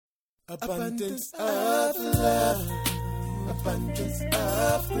Abundance of love, abundance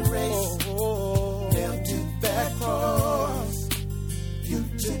of grace. Nailed to that cross, you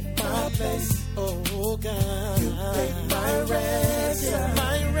took my place. Oh God, you paid my ransom.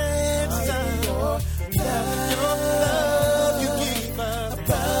 Your love, you gave us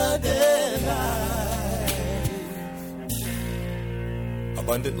abundant life.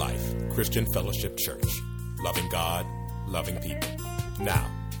 Abundant Life Christian Fellowship Church. Loving God, loving people.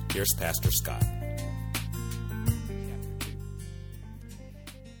 Now, here's Pastor Scott.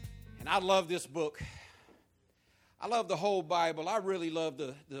 And I love this book. I love the whole Bible. I really love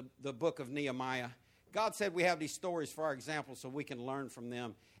the book of Nehemiah. God said we have these stories for our example so we can learn from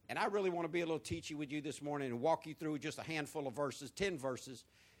them. And I really want to be a little teachy with you this morning and walk you through just a handful of verses, 10 verses,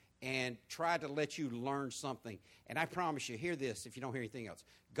 and try to let you learn something. And I promise you, hear this if you don't hear anything else.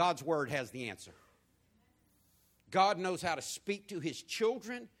 God's word has the answer. God knows how to speak to his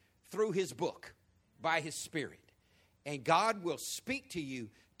children through his book by his Spirit. And God will speak to you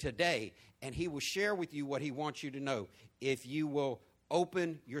today, and he will share with you what he wants you to know if you will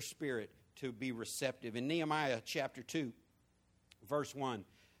open your spirit to be receptive. In Nehemiah chapter 2, verse 1,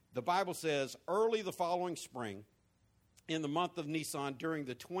 the Bible says, early the following spring, in the month of Nisan, during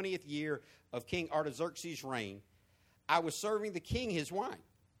the 20th year of King Artaxerxes' reign, I was serving the king his wine.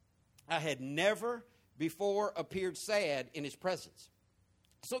 I had never before appeared sad in his presence.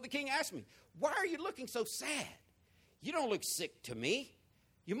 So the king asked me, why are you looking so sad? You don't look sick to me.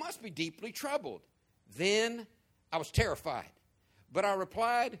 You must be deeply troubled. Then I was terrified. But I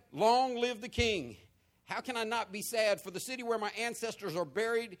replied, long live the king. How can I not be sad? For the city where my ancestors are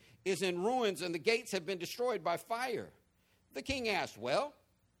buried is in ruins, and the gates have been destroyed by fire. The king asked, well,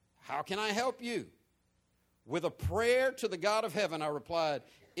 how can I help you? With a prayer to the God of heaven, I replied,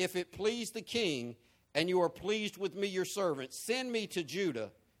 if it please the king, and you are pleased with me, your servant, send me to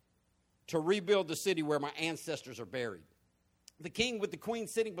Judah to rebuild the city where my ancestors are buried. The king, with the queen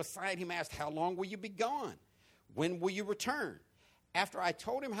sitting beside him, asked, how long will you be gone? When will you return? After I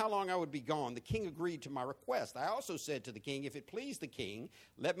told him how long I would be gone, the king agreed to my request. I also said to the king, if it please the king,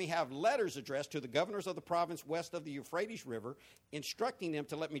 let me have letters addressed to the governors of the province west of the Euphrates River, instructing them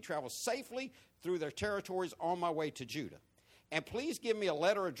to let me travel safely through their territories on my way to Judah. And please give me a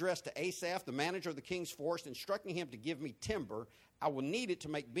letter addressed to Asaph, the manager of the king's forest, instructing him to give me timber. I will need it to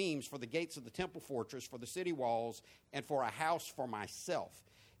make beams for the gates of the temple fortress, for the city walls, and for a house for myself.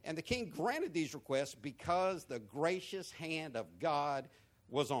 And the king granted these requests because the gracious hand of God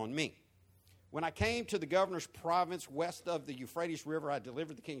was on me. When I came to the governor's province west of the Euphrates River, I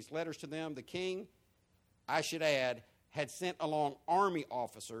delivered the king's letters to them. The king, I should add, had sent along army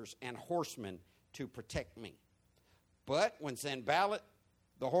officers and horsemen to protect me. But when Sanballat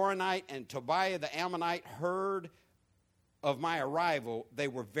the Horonite and Tobiah the Ammonite heard of my arrival, they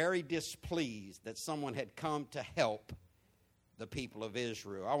were very displeased that someone had come to help the people of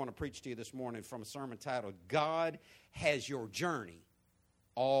Israel. I want to preach to you this morning from a sermon titled, God Has Your Journey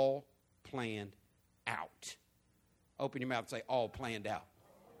All Planned Out. Open your mouth and say, all planned out.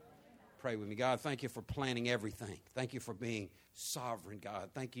 Pray with me. God, thank you for planning everything. Thank you for being sovereign,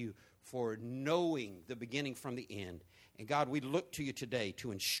 God. Thank you for knowing the beginning from the end. And God, we look to you today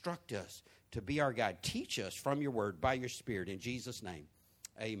to instruct us, to be our guide. Teach us from your word by your Spirit. In Jesus' name,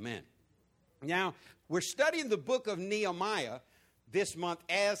 amen. Now, we're studying the book of Nehemiah this month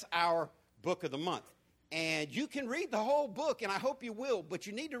as our book of the month. And you can read the whole book, and I hope you will, but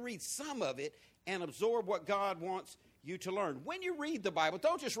you need to read some of it and absorb what God wants you to learn. When you read the Bible,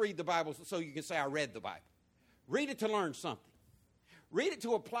 don't just read the Bible so you can say, I read the Bible. Read it to learn something. Read it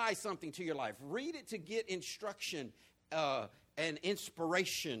to apply something to your life. Read it to get instruction and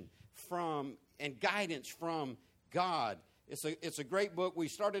inspiration from and guidance from God. It's a great book. We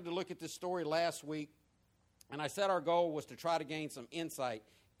started to look at this story last week, and I said our goal was to try to gain some insight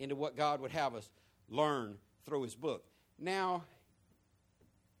into what God would have us learn through his book. Now,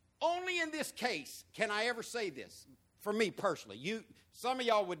 only in this case can I ever say this, for me personally. Some of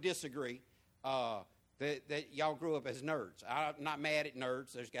y'all would disagree that y'all grew up as nerds. I'm not mad at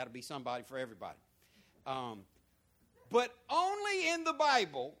nerds. There's got to be somebody for everybody. But only in the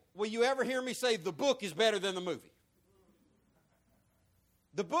Bible will you ever hear me say the book is better than the movie.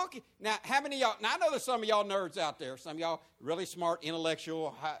 The book, now, how many of y'all, now I know there's some of y'all nerds out there, some of y'all really smart,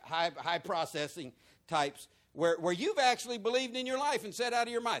 intellectual, high processing types, where you've actually believed in your life and said out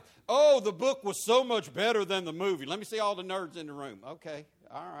of your mind, oh, the book was so much better than the movie. Let me see all the nerds in the room. Okay,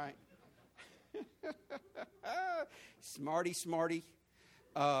 all right. Smarty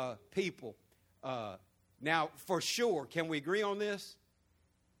people. Now, for sure, can we agree on this?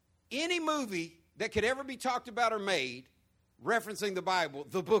 Any movie that could ever be talked about or made referencing the Bible,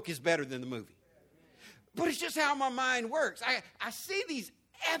 the book is better than the movie. But it's just how my mind works. I see these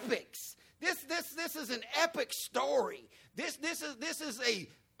epics. This is an epic story. This is a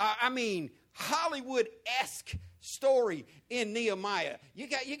Hollywood-esque story in Nehemiah. You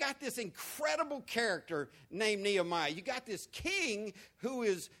got this incredible character named Nehemiah. You got this king who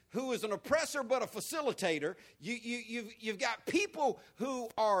is an oppressor but a facilitator. You've got people who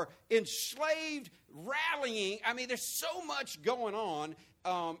are enslaved, rallying. I mean, there's so much going on.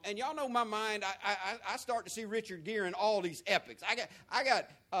 And y'all know my mind. I start to see Richard Gere in all these epics. I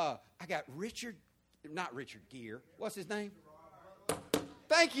got Richard, not Richard Gere. What's his name?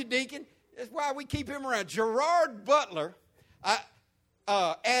 Thank you, Deacon. That's why we keep him around. Gerard Butler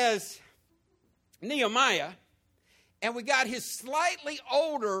as Nehemiah, and we got his slightly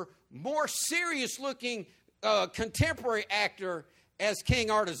older, more serious-looking contemporary actor as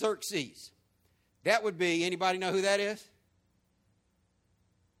King Artaxerxes. That would be, anybody know who that is?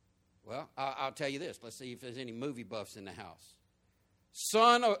 Well, I'll tell you this. Let's see if there's any movie buffs in the house.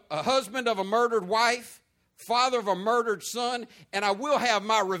 A husband of a murdered wife, father of a murdered son, and I will have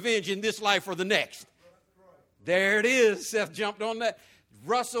my revenge in this life or the next. There it is. Seth jumped on that.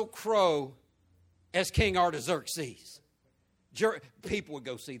 Russell Crowe as King Artaxerxes. People would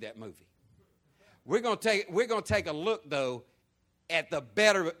go see that movie. We're going to take a look, though, at the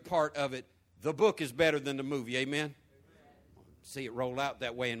better part of it. The book is better than the movie. Amen? See it roll out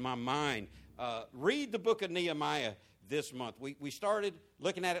that way in my mind. Read the book of Nehemiah this month. We started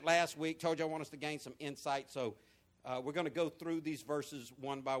looking at it last week. Told you I want us to gain some insight. So we're going to go through these verses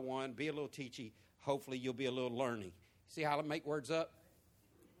one by one, be a little teachy. Hopefully you'll be a little learning. See how to make words up?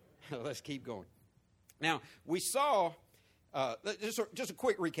 Let's keep going. Now, we saw, just a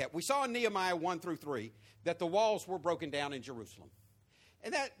quick recap. We saw in Nehemiah 1 through 3 that the walls were broken down in Jerusalem.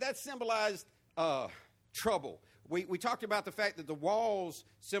 And that symbolized trouble. We talked about the fact that the walls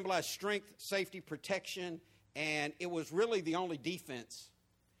symbolized strength, safety, protection, and it was really the only defense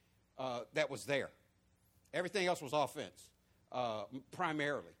that was there. Everything else was offense,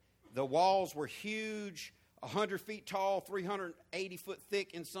 primarily. The walls were huge, 100 feet tall, 380 foot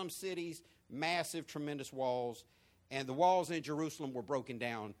thick in some cities, massive, tremendous walls. And the walls in Jerusalem were broken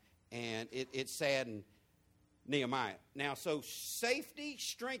down, and it saddened Nehemiah. Now, so safety,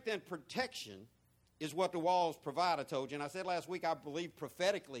 strength, and protection is what the walls provide, I told you. And I said last week, I believe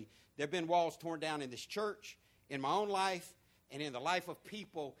prophetically, there have been walls torn down in this church, in my own life, and in the life of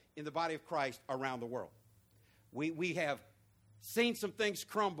people in the body of Christ around the world. We have seen some things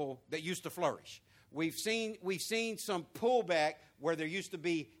crumble that used to flourish. We've seen some pullback where there used to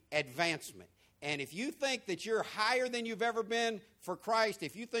be advancement. And if you think that you're higher than you've ever been for Christ,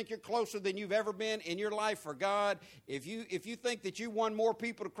 if you think you're closer than you've ever been in your life for God, if you think that you won more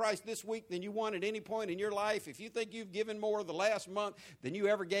people to Christ this week than you won at any point in your life, if you think you've given more the last month than you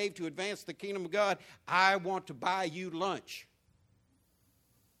ever gave to advance the kingdom of God, I want to buy you lunch.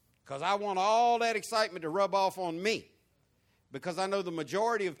 Because I want all that excitement to rub off on me. Because I know the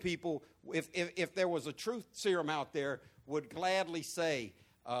majority of people, if there was a truth serum out there, would gladly say,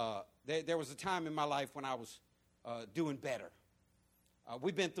 there was a time in my life when I was doing better.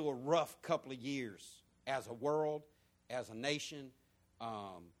 We've been through a rough couple of years as a world, as a nation.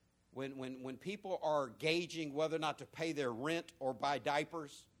 When people are gauging whether or not to pay their rent or buy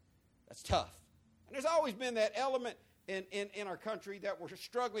diapers, that's tough. And there's always been that element in our country that we're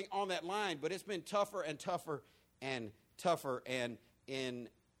struggling on that line, but it's been tougher and tougher and tougher. And in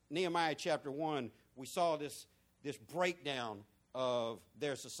Nehemiah chapter 1, we saw this breakdown of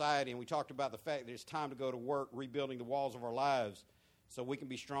their society, and we talked about the fact that it's time to go to work rebuilding the walls of our lives so we can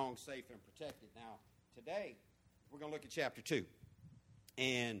be strong, safe, and protected. Now, today, we're going to look at chapter 2,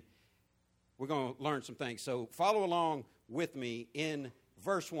 and we're going to learn some things. So follow along with me in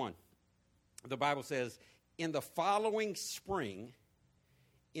verse 1. The Bible says, "In the following spring,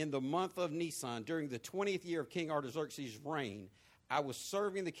 in the month of Nisan, during the 20th year of King Artaxerxes' reign, I was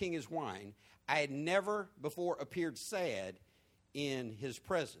serving the king his wine. I had never before appeared sad in his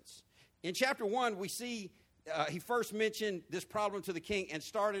presence." In chapter 1, we see he first mentioned this problem to the king and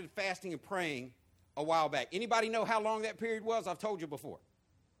started fasting and praying a while back. Anybody know how long that period was? I've told you before.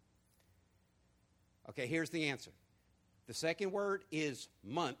 Okay, here's the answer. The second word is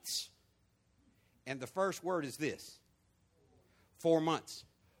months, and the first word is this: 4 months.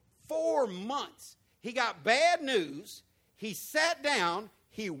 4 months. He got bad news. He sat down,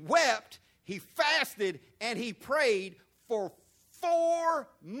 he wept, he fasted, and he prayed for 4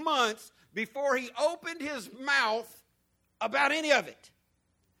 months before he opened his mouth about any of it.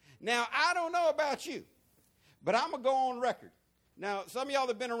 Now, I don't know about you, but I'm going to go on record. Now, some of y'all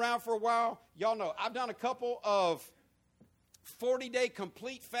that have been around for a while, y'all know I've done a couple of 40-day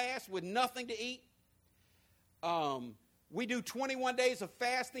complete fast with nothing to eat. We do 21 days of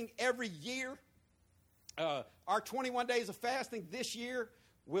fasting every year. Our 21 days of fasting this year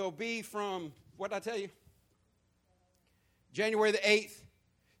will be from, what did I tell you? January the 8th.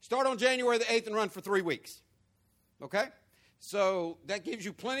 Start on January the 8th and run for 3 weeks. Okay? So that gives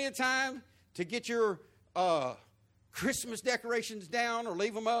you plenty of time to get your Christmas decorations down or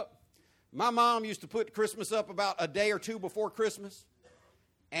leave them up. My mom used to put Christmas up about a day or two before Christmas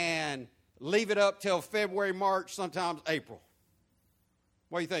and leave it up till February, March, sometimes April.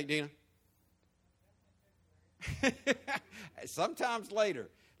 What do you think, Dina? Sometimes later.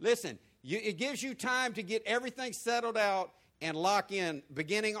 Listen, it gives you time to get everything settled out and lock in.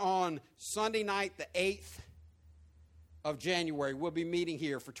 Beginning on Sunday night, the 8th of January, we'll be meeting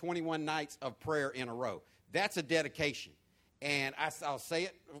here for 21 nights of prayer in a row. That's a dedication. And I'll say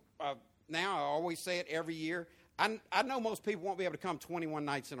it now. I always say it every year. I know most people won't be able to come 21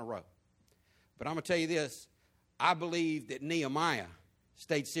 nights in a row. But I'm going to tell you this. I believe that Nehemiah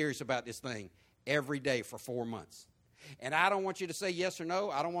stayed serious about this thing every day for 4 months. And I don't want you to say yes or no.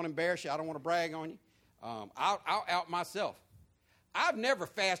 I don't want to embarrass you. I don't want to brag on you. I'll out myself. I've never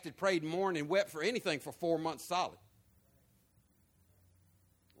fasted, prayed, mourned, and wept for anything for 4 months solid.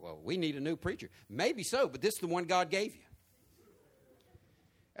 Well, we need a new preacher. Maybe so, but this is the one God gave you.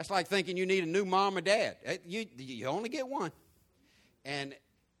 That's like thinking you need a new mom or dad. You only get one. And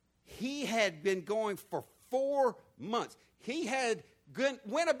he had been going for 4 months. He had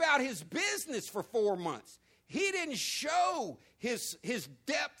went about his business for 4 months. He didn't show his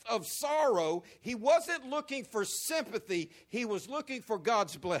depth of sorrow. He wasn't looking for sympathy. He was looking for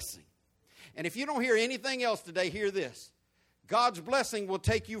God's blessing. And if you don't hear anything else today, hear this. God's blessing will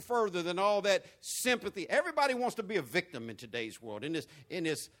take you further than all that sympathy. Everybody wants to be a victim in today's world, in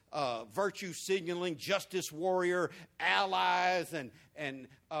this virtue signaling, justice warrior, allies, and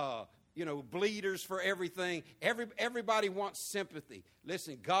bleeders for everything. Everybody wants sympathy.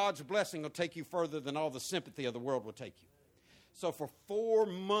 Listen, God's blessing will take you further than all the sympathy of the world will take you. So for 4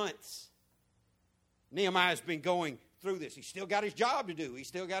 months, Nehemiah's been going through this. He's still got his job to do. He's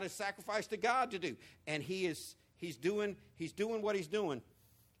still got his sacrifice to God to do, and he's doing what he's doing.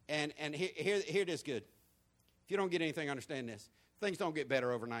 And here it is good. If you don't get anything, understand this. Things don't get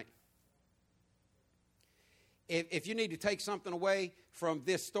better overnight. If you need to take something away from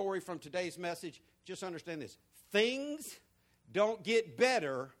this story, from today's message, just understand this. Things don't get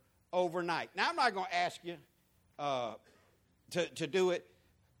better overnight. Now, I'm not going to ask you to do it,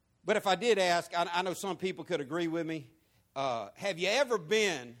 but if I did ask, I know some people could agree with me. Have you ever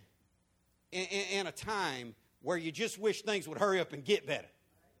been in a time where you just wish things would hurry up and get better?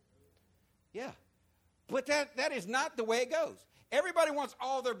 Yeah. But that is not the way it goes. Everybody wants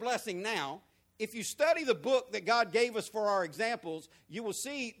all their blessing now. If you study the book that God gave us for our examples, you will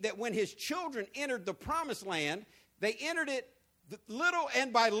see that when his children entered the promised land, they entered it little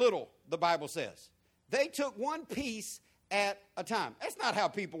and by little, the Bible says. They took one piece at a time. That's not how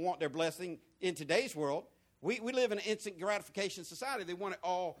people want their blessing in today's world. We live in an instant gratification society. They want it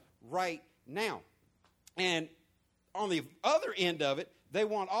all right now. And on the other end of it, they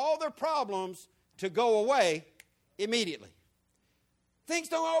want all their problems to go away immediately. Things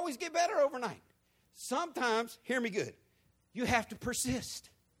don't always get better overnight. Sometimes, hear me good, you have to persist.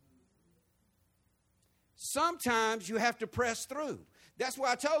 Sometimes you have to press through. That's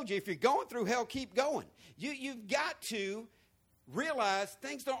why I told you, if you're going through hell, keep going. You've got to realize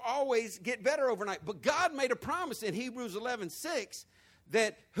things don't always get better overnight. But God made a promise in Hebrews 11:6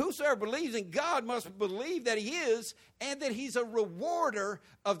 that whosoever believes in God must believe that he is, and that he's a rewarder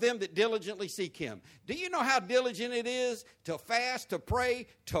of them that diligently seek him. Do you know how diligent it is to fast, to pray,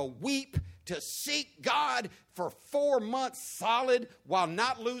 to weep, to seek God for 4 months solid while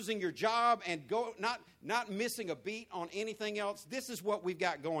not losing your job and not missing a beat on anything else? This is what we've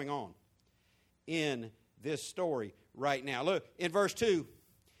got going on in this story right now. Look, in verse 2,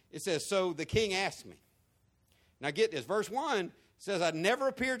 it says, so the king asked me. Now get this, verse 1 says, I'd never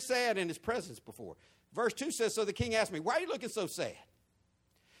appeared sad in his presence before. Verse 2 says, so the king asked me, why are you looking so sad?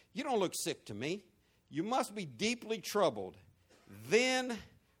 You don't look sick to me. You must be deeply troubled. Then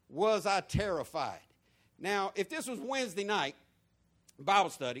was I terrified. Now, if this was Wednesday night, Bible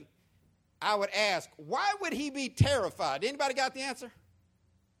study, I would ask, why would he be terrified? Anybody got the answer?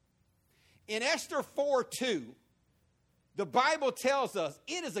 In Esther 4:2, the Bible tells us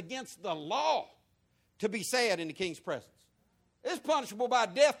it is against the law to be sad in the king's presence. It's punishable by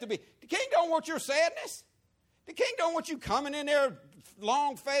death to be. The king don't want your sadness. The king don't want you coming in there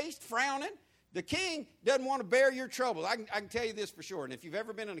long-faced, frowning. The king doesn't want to bear your trouble. I can tell you this for sure. And if you've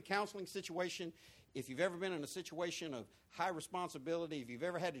ever been in a counseling situation, if you've ever been in a situation of high responsibility, if you've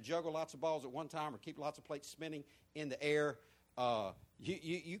ever had to juggle lots of balls at one time or keep lots of plates spinning in the air,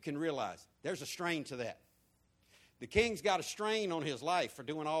 you can realize there's a strain to that. The king's got a strain on his life for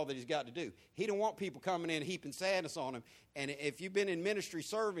doing all that he's got to do. He don't want people coming in heaping sadness on him. And if you've been in ministry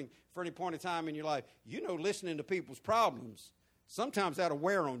serving for any point of time in your life, you know listening to people's problems, sometimes that'll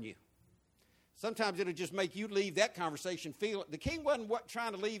wear on you. Sometimes it'll just make you leave that conversation feeling. The king wasn't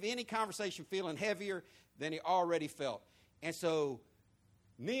trying to leave any conversation feeling heavier than he already felt. And so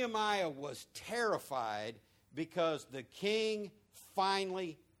Nehemiah was terrified because the king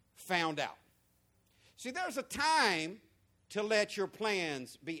finally found out. See, there's a time to let your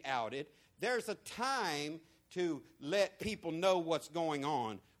plans be outed. There's a time to let people know what's going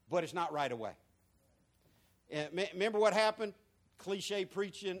on, but it's not right away. Remember what happened? Cliche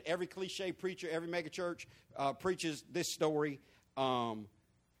preaching. Every cliche preacher, every megachurch preaches this story.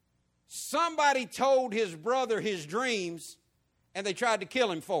 Somebody told his brother his dreams, and they tried to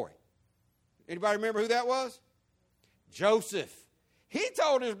kill him for it. Anybody remember who that was? Joseph. He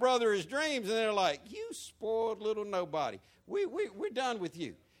told his brother his dreams, and they're like, you spoiled little nobody. We're done with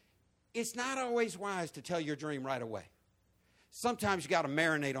you. It's not always wise to tell your dream right away. Sometimes you got to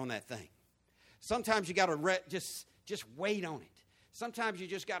marinate on that thing. Sometimes you got to just wait on it. Sometimes you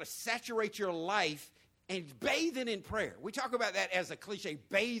just got to saturate your life and bathe it in prayer. We talk about that as a cliche,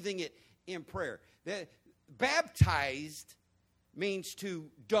 bathing it in prayer. Baptized means to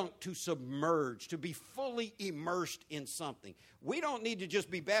dunk, to submerge, to be fully immersed in something. We don't need to just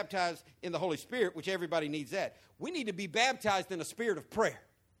be baptized in the Holy Spirit, which everybody needs that. We need to be baptized in a spirit of prayer.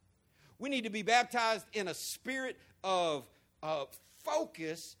 We need to be baptized in a spirit of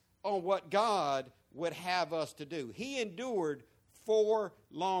focus on what God would have us to do. He endured 4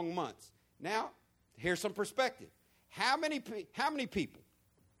 long months. Now, here's some perspective. How many people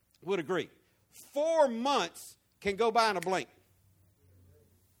would agree 4 months can go by in a blink?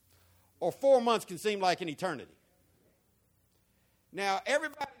 Or 4 months can seem like an eternity. Now,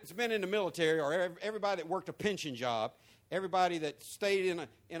 everybody that's been in the military, or everybody that worked a pension job, everybody that stayed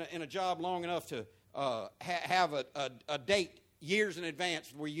in a job long enough to have a date years in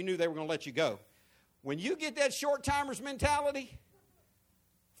advance where you knew they were going to let you go. When you get that short-timers mentality,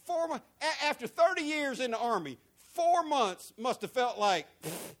 4 months, after 30 years in the Army, 4 months must have felt like,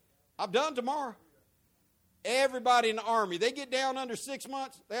 I'm done tomorrow. Everybody in the Army, they get down under 6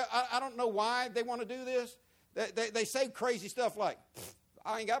 months. I don't know why they want to do this. They say crazy stuff like,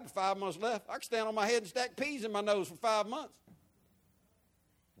 I ain't got but 5 months left. I can stand on my head and stack peas in my nose for 5 months.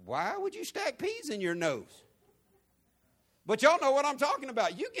 Why would you stack peas in your nose? But y'all know what I'm talking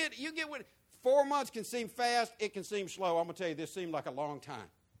about. You get what 4 months can seem fast. It can seem slow. I'm going to tell you, this seemed like a long time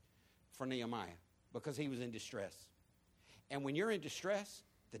for Nehemiah because he was in distress. And when you're in distress,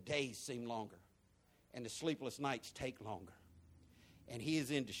 the days seem longer. And the sleepless nights take longer. And he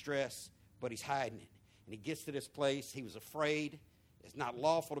is in distress, but he's hiding it. And he gets to this place. He was afraid. It's not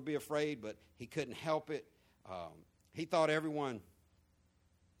lawful to be afraid, but he couldn't help it. The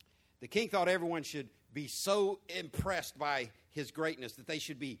king thought everyone should be so impressed by his greatness that they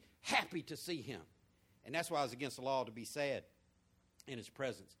should be happy to see him. And that's why it was against the law to be sad in his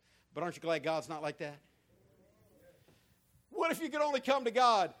presence. But aren't you glad God's not like that? What if you could only come to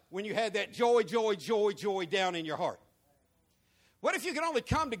God when you had that joy, joy, joy, joy down in your heart? What if you could only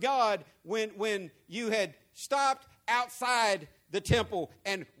come to God when you had stopped outside the temple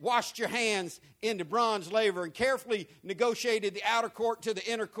and washed your hands in the bronze laver and carefully negotiated the outer court to the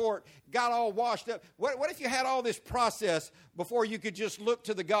inner court, got all washed up? What if you had all this process before you could just look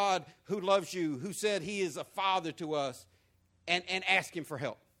to the God who loves you, who said he is a father to us, and ask him for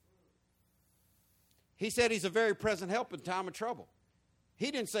help? He said he's a very present help in time of trouble. He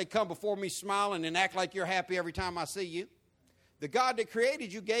didn't say, come before me smiling and act like you're happy every time I see you. The God that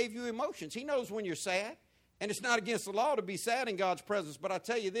created you gave you emotions. He knows when you're sad. And it's not against the law to be sad in God's presence. But I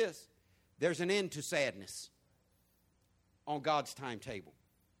tell you this, there's an end to sadness on God's timetable.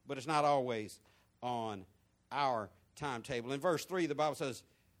 But it's not always on our timetable. In verse 3, the Bible says,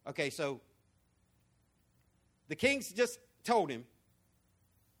 okay, so the king just told him,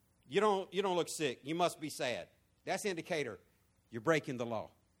 you don't look sick. You must be sad. That's an indicator you're breaking the law.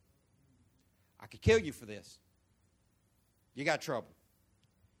 I could kill you for this. You got trouble.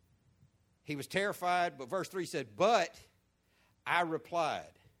 He was terrified, but verse 3 said, but I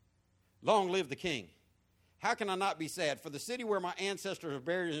replied, long live the king. How can I not be sad? For the city where my ancestors are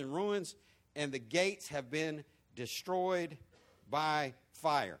buried is in ruins, and the gates have been destroyed by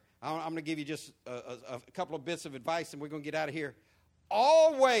fire. I'm going to give you just a couple of bits of advice, and we're going to get out of here.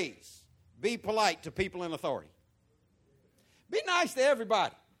 Always be polite to people in authority. Be nice to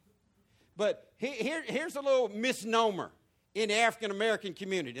everybody. But here's a little misnomer in the African-American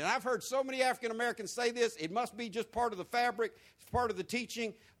community. And I've heard so many African-Americans say this. It must be just part of the fabric. It's part of the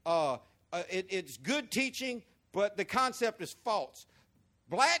teaching. It's good teaching, but the concept is false.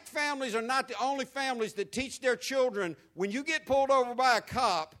 Black families are not the only families that teach their children, when you get pulled over by a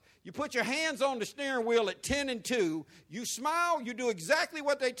cop, you put your hands on the steering wheel at 10 and 2. You smile. You do exactly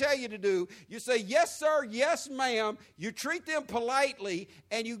what they tell you to do. You say, yes, sir, yes, ma'am. You treat them politely,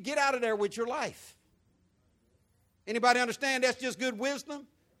 and you get out of there with your life. Anybody understand that's just good wisdom?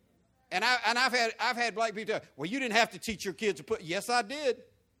 And I've had black people tell, well, you didn't have to teach your kids to put. Yes, I did.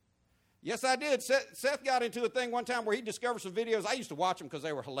 Yes, I did. Seth got into a thing one time where he discovered some videos. I used to watch them because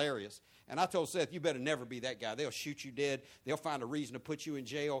they were hilarious. And I told Seth, you better never be that guy. They'll shoot you dead. They'll find a reason to put you in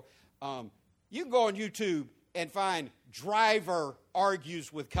jail. You can go on YouTube and find driver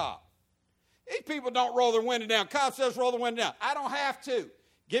argues with cop. These people don't roll their window down. Cop says roll the window down. I don't have to.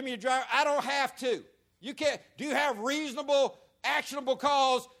 Give me a driver. I don't have to. You can't. Do you have reasonable, actionable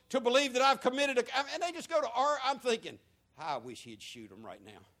cause to believe that I've committed a... And they just go to I'm thinking, I wish he'd shoot him right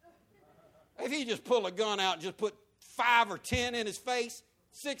now. If he just pull a gun out and just put 5 or 10 in his face,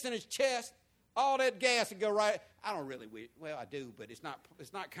 6 in his chest, all that gas would go right. I don't really wish. Well, I do, but it's not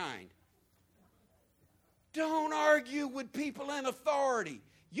kind. Don't argue with people in authority.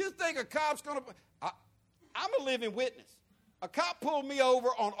 You think a cop's going to... I'm a living witness. A cop pulled me over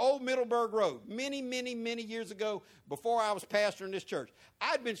on Old Middleburg Road many, many, many years ago before I was pastoring this church.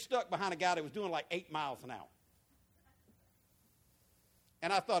 I'd been stuck behind a guy that was doing like 8 miles an hour.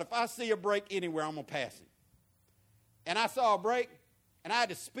 And I thought, if I see a break anywhere, I'm going to pass him. And I saw a break, and I had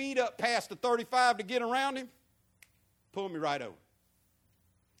to speed up past the 35 to get around him. Pulled me right over.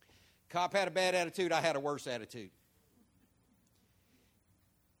 Cop had a bad attitude. I had a worse attitude.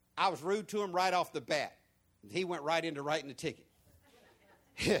 I was rude to him right off the bat. He went right into writing the ticket.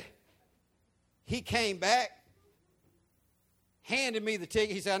 He came back, handed me the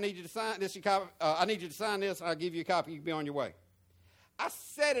ticket. He said, I need you to sign this. I need you to sign this. I'll give you a copy. You can be on your way. I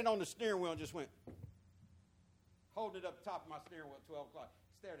set it on the steering wheel and just went, holding it up top of my steering wheel at 12 o'clock.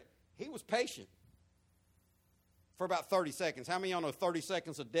 Stared at it. He was patient for about 30 seconds. How many of y'all know 30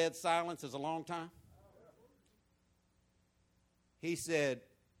 seconds of dead silence is a long time? He said,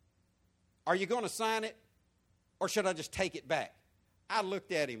 are you going to sign it, or should I just take it back? I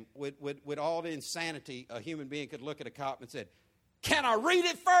looked at him with all the insanity a human being could look at a cop and said, can I read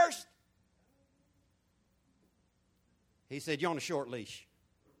it first? He said, you're on a short leash.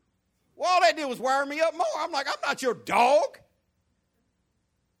 Well, all that did was wire me up more. I'm like, I'm not your dog.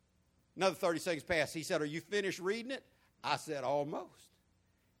 Another 30 seconds passed. He said, are you finished reading it? I said, almost.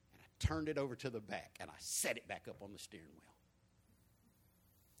 And I turned it over to the back, and I set it back up on the steering wheel.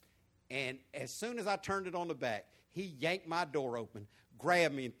 And as soon as I turned it on the back, he yanked my door open,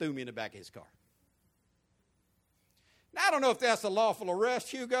 grabbed me, and threw me in the back of his car. Now, I don't know if that's a lawful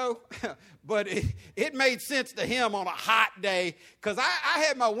arrest, Hugo, but it made sense to him on a hot day, because I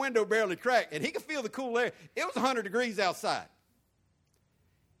had my window barely cracked, and he could feel the cool air. It was 100 degrees outside.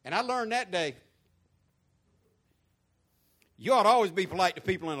 And I learned that day, you ought to always be polite to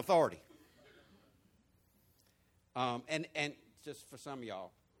people in authority. And just for some of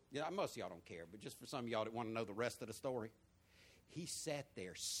y'all, most of y'all don't care, but just for some of y'all that want to know the rest of the story, he sat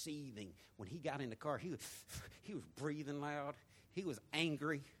there seething. When he got in the car, he was breathing loud. He was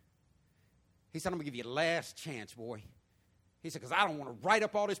angry. He said, I'm going to give you a last chance, boy. He said, because I don't want to write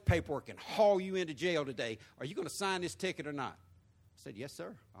up all this paperwork and haul you into jail today. Are you going to sign this ticket or not? I said, yes,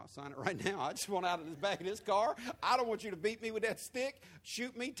 sir. I'll sign it right now. I just want out of the back of this car. I don't want you to beat me with that stick,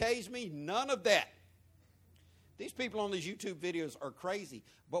 shoot me, tase me, none of that. These people on these YouTube videos are crazy,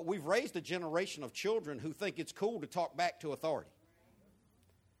 but we've raised a generation of children who think it's cool to talk back to authority.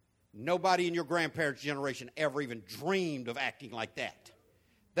 Nobody in your grandparents' generation ever even dreamed of acting like that.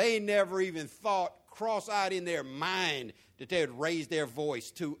 They never even thought, cross-eyed in their mind, that they would raise their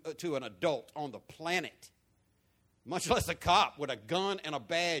voice to an adult on the planet, much less a cop with a gun and a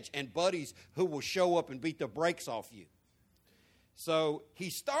badge and buddies who will show up and beat the brakes off you. So he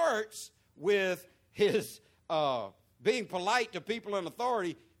starts with his being polite to people in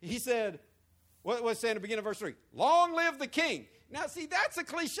authority. He said, what was it in the beginning of verse 3? Long live the king. Now, see, that's a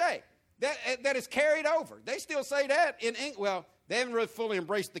cliche that is carried over. They still say that in England. Well, they haven't really fully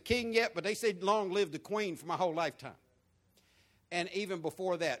embraced the king yet, but they say long live the queen for my whole lifetime. And even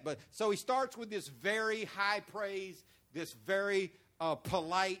before that. But so he starts with this very high praise, this very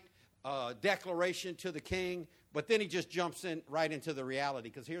polite declaration to the king. But then he just jumps in right into the reality,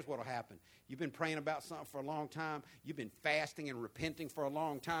 because here's what will happen. You've been praying about something for a long time. You've been fasting and repenting for a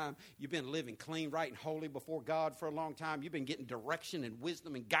long time. You've been living clean, right, and holy before God for a long time. You've been getting direction and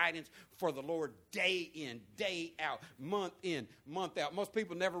wisdom and guidance for the Lord day in, day out, month in, month out. Most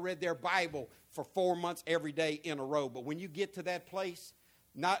people never read their Bible for 4 months every day in a row. But when you get to that place,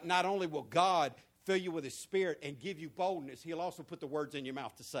 not only will God fill you with His Spirit and give you boldness, He'll also put the words in your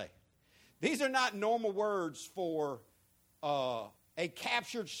mouth to say. These are not normal words for a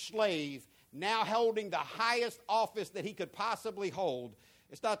captured slave now holding the highest office that he could possibly hold.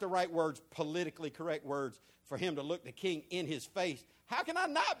 It's not the right words, politically correct words, for him to look the king in his face. How can I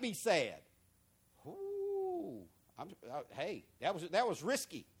not be sad? Ooh, hey, that was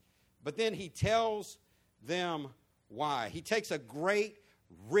risky. But then he tells them why. He takes a great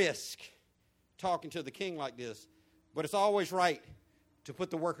risk talking to the king like this, but it's always right to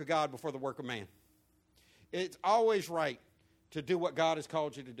put the work of God before the work of man. It's always right to do what God has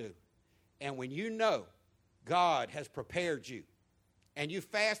called you to do. And when you know God has prepared you, and you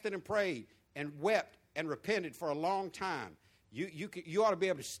fasted and prayed and wept and repented for a long time, you ought to be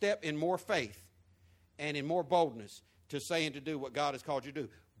able to step in more faith and in more boldness to say and to do what God has called you to do.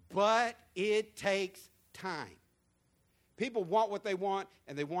 But it takes time. People want what they want,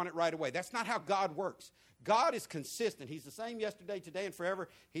 and they want it right away. That's not how God works. God is consistent. He's the same yesterday, today, and forever.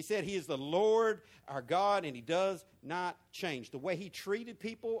 He said He is the Lord, our God, and He does not change. The way He treated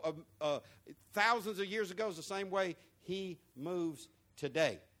people thousands of years ago is the same way He moves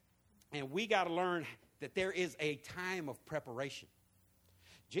today. And we got to learn that there is a time of preparation.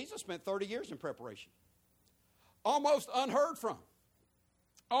 Jesus spent 30 years in preparation. Almost unheard from.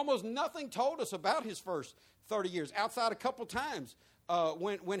 Almost nothing told us about His first 30 years, outside a couple times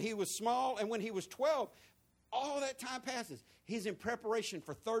when He was small and when He was 12. All that time passes. He's in preparation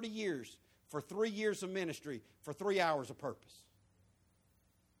for 30 years, for 3 years of ministry, for 3 hours of purpose.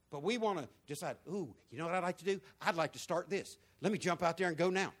 But we want to decide, ooh, you know what I'd like to do? I'd like to start this. Let me jump out there and go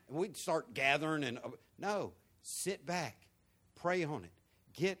now. And we'd start gathering. No, sit back. Pray on it.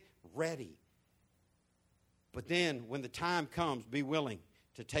 Get ready. But then when the time comes, be willing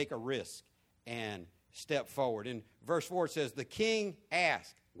to take a risk and step forward. In verse 4 it says, the king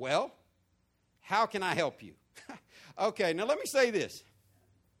asked, well, how can I help you? Okay, now let me say this.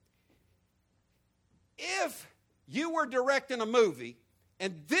 If you were directing a movie,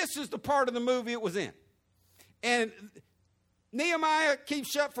 and this is the part of the movie it was in, and Nehemiah keeps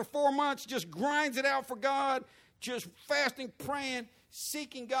shut for 4 months, just grinds it out for God, just fasting, praying,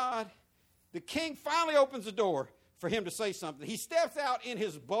 seeking God, the king finally opens the door for him to say something. He steps out in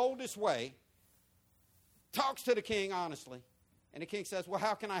his boldest way, talks to the king honestly, and the king says, well,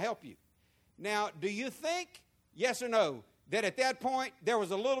 how can I help you? Now, do you think, yes or no, that at that point there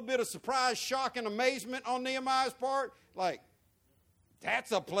was a little bit of surprise, shock, and amazement on Nehemiah's part? Like,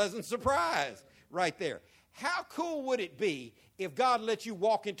 that's a pleasant surprise right there. How cool would it be if God let you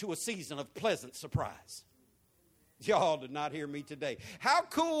walk into a season of pleasant surprise? Y'all did not hear me today. How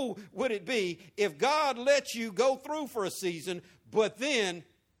cool would it be if God let you go through for a season, but then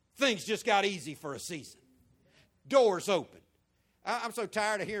things just got easy for a season? Doors open. I'm so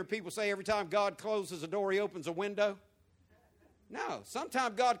tired of hearing people say every time God closes a door, He opens a window. No,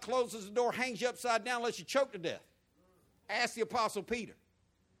 sometimes God closes the door, hangs you upside down, lets you choke to death. Ask the Apostle Peter.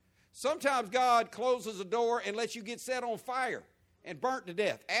 Sometimes God closes a door and lets you get set on fire and burnt to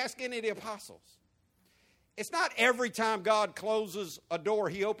death. Ask any of the apostles. It's not every time God closes a door,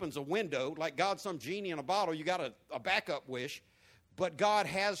 He opens a window. Like God's some genie in a bottle, you got a backup wish. But God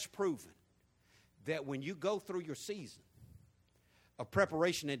has proven that when you go through your season of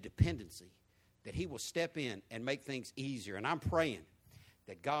preparation and dependency, that He will step in and make things easier. And I'm praying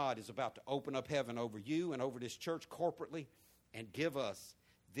that God is about to open up heaven over you and over this church corporately and give us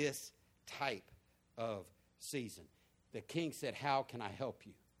this type of season. The king said, how can I help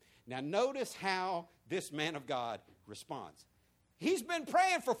you? Now notice how this man of God responds. He's been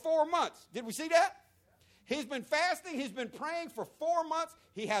praying for 4 months. Did we see that? He's been fasting. He's been praying for 4 months.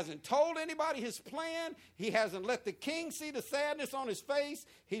 He hasn't told anybody his plan. He hasn't let the king see the sadness on his face.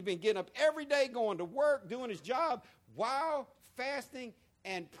 He's been getting up every day, going to work, doing his job while fasting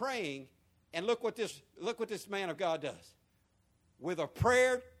and praying. And look what this man of God does. With a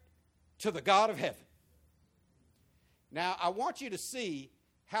prayer to the God of heaven. Now, I want you to see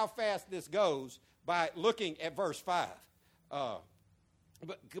how fast this goes by looking at verse 5.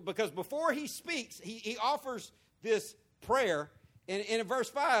 Because before he speaks, he offers this prayer. And in verse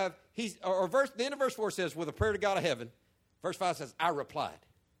 5, the end of verse 4 says, with a prayer to God of heaven. Verse 5 says, I replied.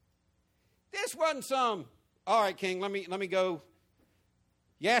 This wasn't some, all right, king, let me go,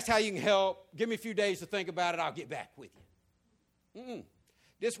 You ask how you can help. Give me a few days to think about it. I'll get back with you.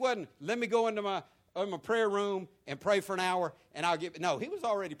 This wasn't, let me go into my prayer room and pray for an hour and I'll get. No, he was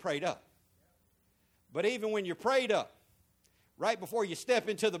already prayed up. But even when you're prayed up, right before you step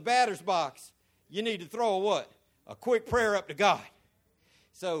into the batter's box, you need to throw a what? A quick prayer up to God.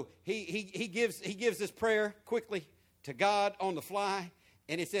 So he gives this prayer quickly to God on the fly,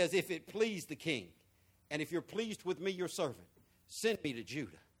 and it says, if it please the king, and if you're pleased with me, your servant, send me to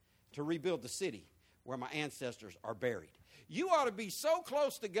Judah to rebuild the city where my ancestors are buried. You ought to be so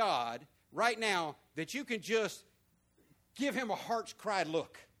close to God right now that you can just give him a heart's cry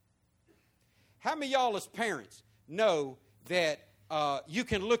look. How many of y'all as parents know that you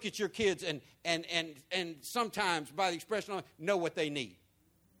can look at your kids and sometimes, by the expression, know what they need?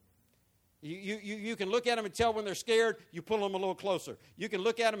 You can look at them and tell when they're scared, you pull them a little closer. You can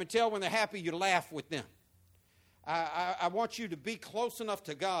look at them and tell when they're happy, you laugh with them. I want you to be close enough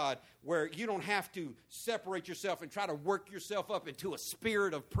to God where you don't have to separate yourself and try to work yourself up into a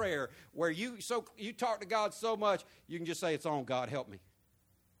spirit of prayer where you talk to God so much, you can just say, it's on, God, help me.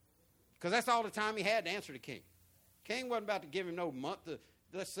 Because that's all the time he had to answer the king. King wasn't about to give him no month to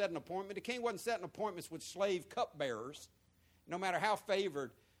let's set an appointment. The king wasn't setting appointments with slave cupbearers, no matter how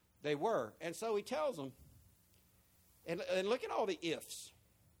favored they were. And so he tells them, and look at all the ifs.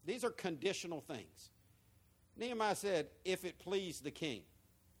 These are conditional things. Nehemiah said, if it pleased the king.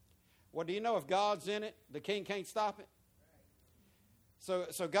 Well, do you know if God's in it, the king can't stop it?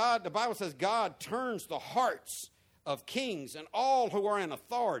 So God, the Bible says God turns the hearts of kings and all who are in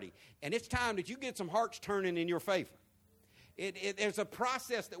authority. And it's time that you get some hearts turning in your favor. There's a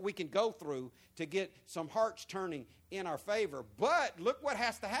process that we can go through to get some hearts turning in our favor. But look what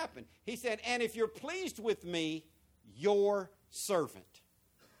has to happen. He said, and if you're pleased with me, your servant.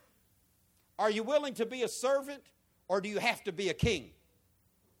 Are you willing to be a servant, or do you have to be a king?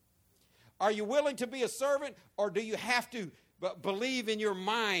 Are you willing to be a servant, or do you have to believe in your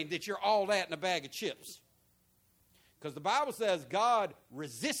mind that you're all that in a bag of chips? Because the Bible says God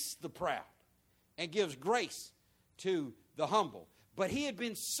resists the proud and gives grace to the humble. But he had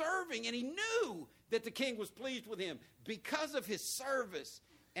been serving, and he knew that the king was pleased with him because of his service.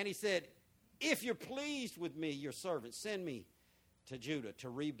 And he said, if you're pleased with me, your servant, send me to Judah to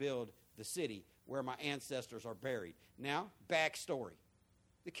rebuild the city where my ancestors are buried. Now, backstory.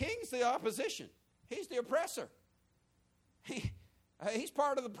 The king's the opposition. He's the oppressor. He's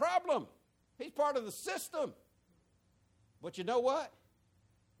part of the problem. He's part of the system. But you know what?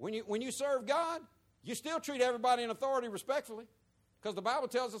 When you serve God, you still treat everybody in authority respectfully, because the Bible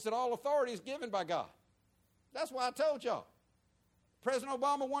tells us that all authority is given by God. That's why I told y'all. President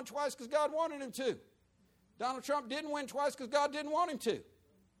Obama won twice because God wanted him to. Donald Trump didn't win twice because God didn't want him to.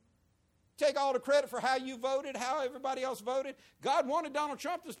 Take all the credit for how you voted, how everybody else voted. God wanted Donald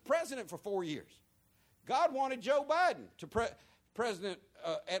Trump as president for 4 years. God wanted Joe Biden to president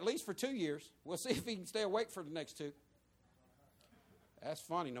at least for 2 years. We'll see if he can stay awake for the next 2. That's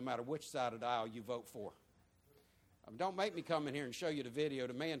funny, no matter which side of the aisle you vote for. Don't make me come in here and show you the video.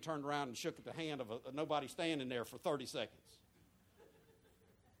 The man turned around and shook the hand of nobody standing there for 30 seconds.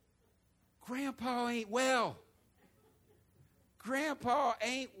 Grandpa ain't well. Grandpa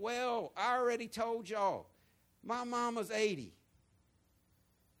ain't well. I already told y'all. My mama's 80.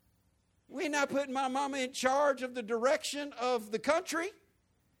 We're not putting my mama in charge of the direction of the country.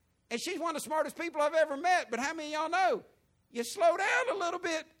 And she's one of the smartest people I've ever met. But how many of y'all know? You slow down a little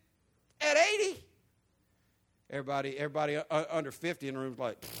bit at 80. Everybody under 50 in the room's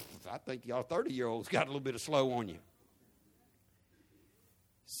like, I think y'all 30-year-olds got a little bit of slow on you.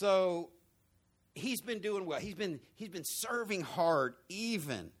 So he's been doing well. He's been serving hard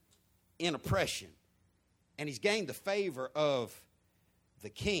even in oppression. And he's gained the favor of the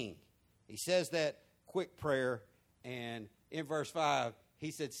king. He says that quick prayer, and in verse 5,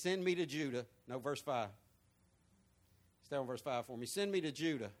 he said, send me to Judah. No, verse 5. Stay on verse 5 for me. Send me to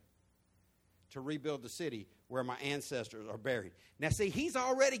Judah to rebuild the city where my ancestors are buried. Now, see, he's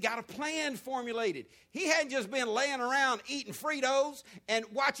already got a plan formulated. He hadn't just been laying around eating Fritos and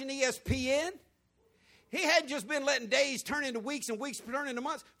watching ESPN. He hadn't just been letting days turn into weeks and weeks turn into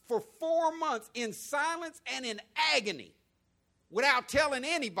months. For 4 months in silence and in agony, without telling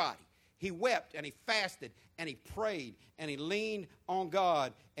anybody, he wept and he fasted and he prayed and he leaned on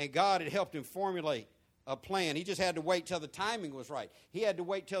God, and God had helped him formulate a plan. He just had to wait till the timing was right. He had to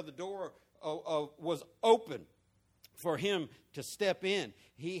wait till the door was open for him to step in.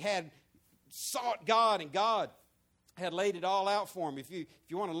 He had sought God, and God had laid it all out for him. If you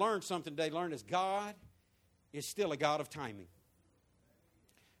want to learn something today, learn this. God is still a God of timing.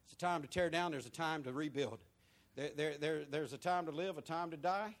 It's a time to tear down. There's a time to rebuild. There's a time to live, a time to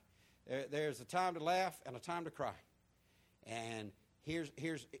die. There's a time to laugh and a time to cry. And here's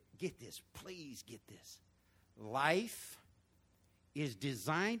get this, please get this. Life is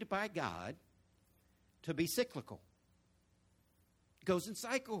designed by God to be cyclical. It goes in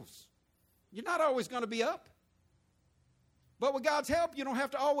cycles. You're not always going to be up. But with God's help, you don't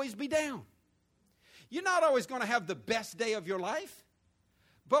have to always be down. You're not always going to have the best day of your life.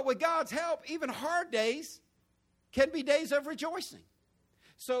 But with God's help, even hard days can be days of rejoicing.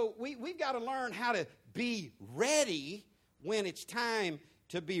 So we've got to learn how to be ready when it's time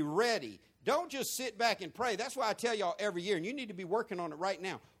to be ready. Don't just sit back and pray. That's why I tell y'all every year, and you need to be working on it right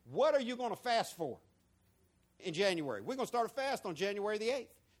now. What are you going to fast for in January? We're going to start a fast on January the 8th.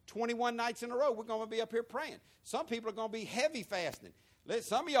 21 nights in a row, we're going to be up here praying. Some people are going to be heavy fasting.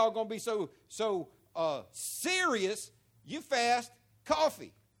 Some of y'all are going to be so serious, you fast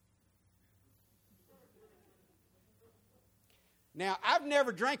coffee. Now, I've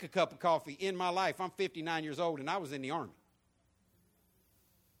never drank a cup of coffee in my life. I'm 59 years old, and I was in the Army.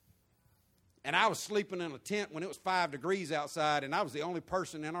 And I was sleeping in a tent when it was 5 degrees outside, and I was the only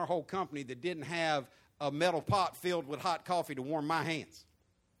person in our whole company that didn't have a metal pot filled with hot coffee to warm my hands.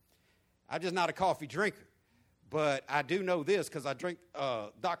 I'm just not a coffee drinker. But I do know this because I drink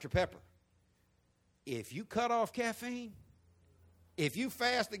Dr. Pepper. If you cut off caffeine, if you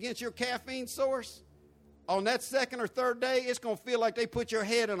fast against your caffeine source, on that second or third day, it's going to feel like they put your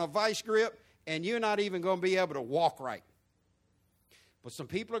head in a vice grip and you're not even going to be able to walk right. But some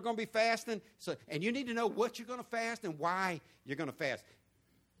people are going to be fasting, and you need to know what you're going to fast and why you're going to fast.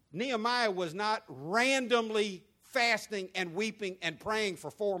 Nehemiah was not randomly fasting and weeping and praying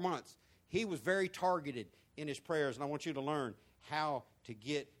for 4 months. He was very targeted in his prayers, and I want you to learn how to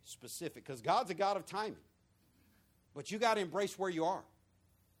get specific, because God's a God of timing. But you got to embrace where you are,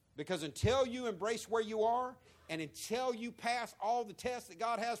 because until you embrace where you are and until you pass all the tests that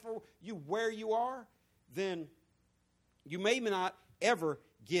God has for you where you are, then you may not ever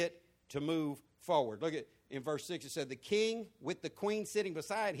get to move forward. Look at in verse 6, it said, the king with the queen sitting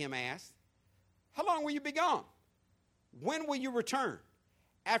beside him asked, how long will you be gone? When will you return?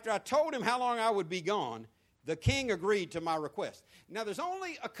 After I told him how long I would be gone, the king agreed to my request. Now, there's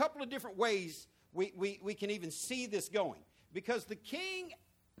only a couple of different ways we can even see this going. Because the king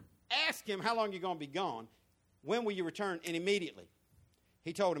asked him, how long you're going to be gone? When will you return? And immediately,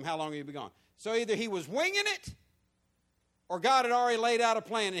 he told him how long you'll be gone. So either he was winging it, or God had already laid out a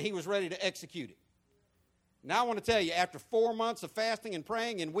plan and he was ready to execute it. Now I want to tell you, after 4 months of fasting and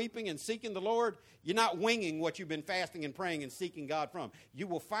praying and weeping and seeking the Lord, you're not winging what you've been fasting and praying and seeking God from. You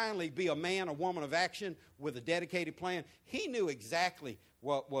will finally be a man, a woman of action with a dedicated plan. He knew exactly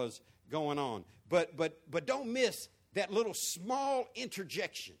what was going on. But don't miss that little small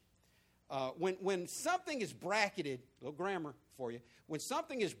interjection. When something is bracketed, a little grammar for you, when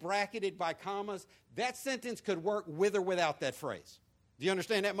something is bracketed by commas, that sentence could work with or without that phrase. Do you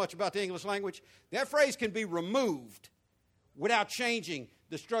understand that much about the English language? That phrase can be removed without changing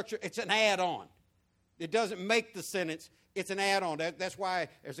the structure. It's an add-on. It doesn't make the sentence. It's an add-on. That's why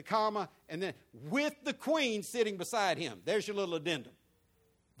there's a comma, and then with the queen sitting beside him. There's your little addendum.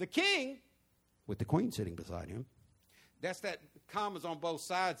 The king, with the queen sitting beside him, that's that commas on both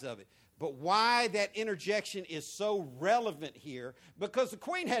sides of it. But why that interjection is so relevant here, because the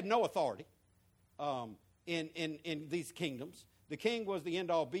queen had no authority in these kingdoms. The king was the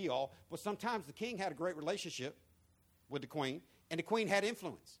end-all, be-all, but sometimes the king had a great relationship with the queen, and the queen had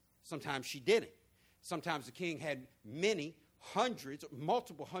influence. Sometimes she didn't. Sometimes the king had many,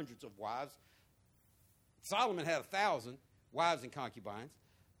 multiple hundreds of wives. Solomon had 1,000 wives and concubines.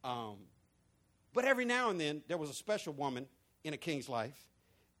 But every now and then, there was a special woman in a king's life,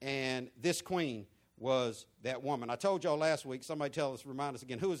 and this queen was that woman. I told y'all last week, somebody remind us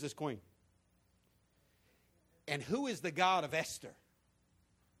again, who is this queen? And who is the God of Esther?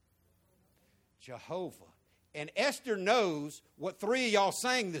 Jehovah. And Esther knows what 3 of y'all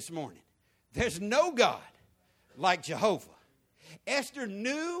sang this morning. There's no God like Jehovah. Esther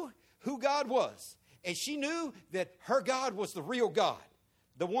knew who God was. And she knew that her God was the real God,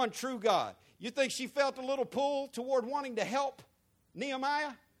 the one true God. You think she felt a little pull toward wanting to help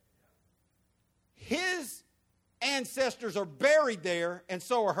Nehemiah? His ancestors are buried there, and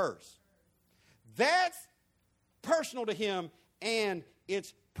so are hers. That's personal to him, and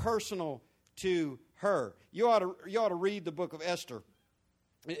it's personal to her. You ought to read the book of Esther.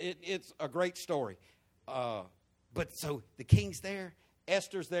 It's a great story. But so the king's there,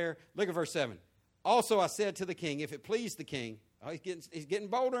 Esther's there. Look at verse 7. Also I said to the king, if it pleased the king, he's getting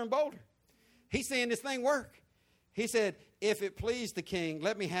bolder and bolder. He's seeing this thing work. He said, if it pleased the king,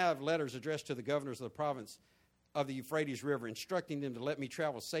 let me have letters addressed to the governors of the province of the Euphrates River, instructing them to let me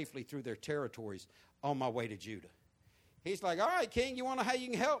travel safely through their territories on my way to Judah. He's like, all right, king, you want to know how you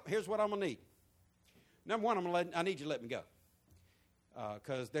can help? Here's what I'm going to need. Number one, I need you to let me go.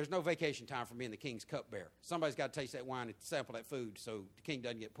 Because there's no vacation time for me and the king's cupbearer. Somebody's got to taste that wine and sample that food so the king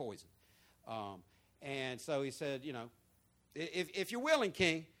doesn't get poisoned. And so he said, you know, if you're willing,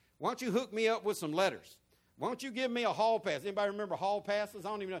 king, why don't you hook me up with some letters? Why don't you give me a hall pass? Anybody remember hall passes? I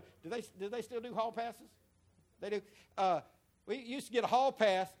don't even know. Do they still do hall passes? They do. We used to get a hall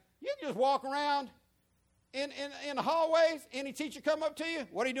pass. You can just walk around in the hallways. Any teacher come up to you.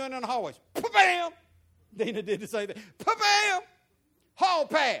 What are you doing in the hallways? Pa-bam! Dina did the same thing. Pa-bam! Hall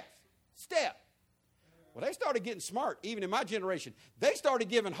pass. Step. Well, they started getting smart, even in my generation. They started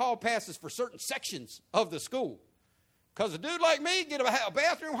giving hall passes for certain sections of the school. Because a dude like me get a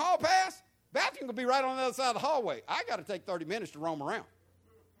bathroom hall pass, bathroom could be right on the other side of the hallway. I got to take 30 minutes to roam around.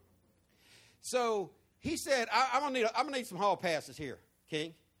 So he said, I'm gonna need some hall passes here,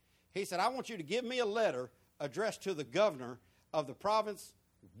 king. He said, I want you to give me a letter addressed to the governor of the province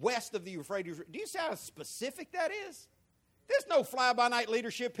west of the Euphrates. Do you see how specific that is? There's no fly-by-night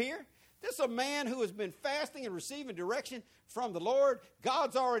leadership here. This is a man who has been fasting and receiving direction from the Lord.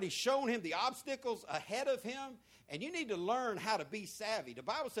 God's already shown him the obstacles ahead of him, and you need to learn how to be savvy. The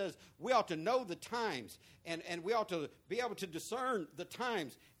Bible says we ought to know the times, and we ought to be able to discern the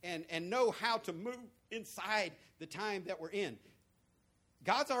times and know how to move inside the time that we're in.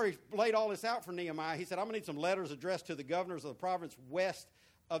 God's already laid all this out for Nehemiah. He said, I'm going to need some letters addressed to the governors of the province west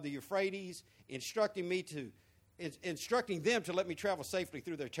of the Euphrates, instructing them to let me travel safely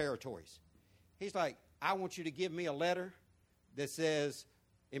through their territories. He's like, I want you to give me a letter that says,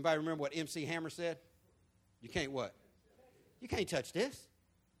 anybody remember what MC Hammer said? You can't what? You can't touch this.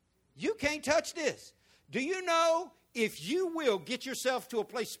 You can't touch this. Do you know, if you will get yourself to a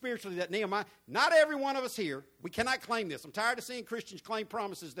place spiritually that Nehemiah, not every one of us here, we cannot claim this. I'm tired of seeing Christians claim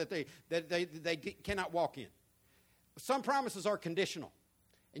promises that they cannot walk in. Some promises are conditional.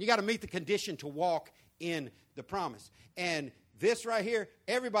 And you got to meet the condition to walk in the promise. And this right here,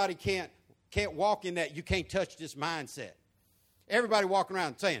 everybody can't walk in that you can't touch this mindset. Everybody walking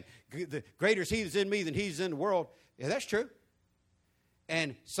around saying, the greater is he that's in me than he's in the world. Yeah, that's true.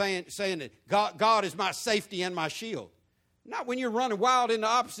 And saying that God is my safety and my shield. Not when you're running wild in the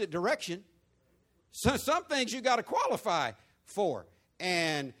opposite direction. So some things you got to qualify for.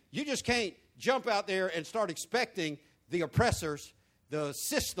 And you just can't jump out there and start expecting the oppressors, the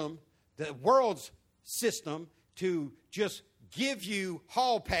system, the world's system, to just give you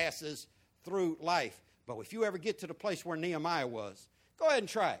hall passes through life. But if you ever get to the place where Nehemiah was, go ahead and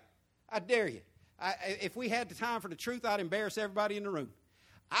try it. I dare you. If we had the time for the truth, I'd embarrass everybody in the room.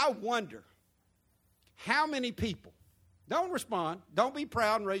 I wonder how many people, don't respond, don't be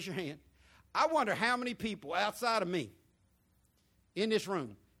proud and raise your hand. I wonder how many people outside of me in this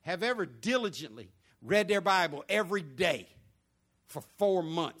room have ever diligently read their Bible every day for 4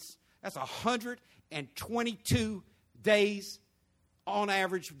 months. That's 122 days on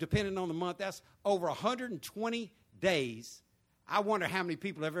average, depending on the month. That's over 120 days. I wonder how many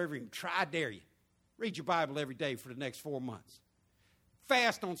people have ever even tried. I dare you. Read your Bible every day for the next 4 months.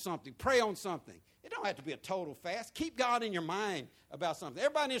 Fast on something. Pray on something. It don't have to be a total fast. Keep God in your mind about something.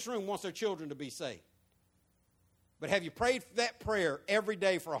 Everybody in this room wants their children to be saved. But have you prayed that prayer every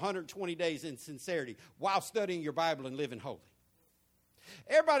day for 120 days in sincerity while studying your Bible and living holy?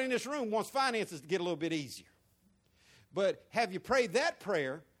 Everybody in this room wants finances to get a little bit easier. But have you prayed that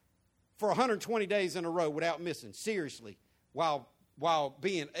prayer for 120 days in a row without missing, seriously, while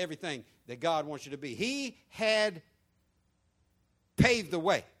being everything that God wants you to be? He had paved the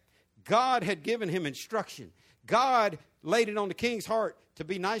way. God had given him instruction. God laid it on the king's heart to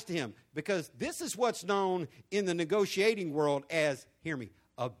be nice to him, because this is what's known in the negotiating world as, hear me,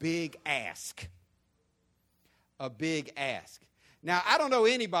 a big ask. A big ask. Now, I don't know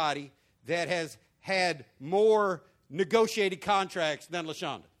anybody that has had more negotiated contracts than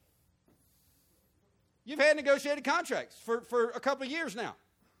LaShonda. You've had negotiated contracts for a couple of years now.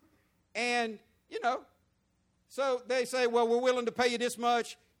 And, so they say, well, we're willing to pay you this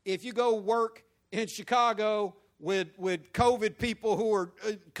much if you go work in Chicago with COVID people who are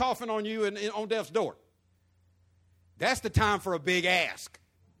coughing on you and on death's door. That's the time for a big ask.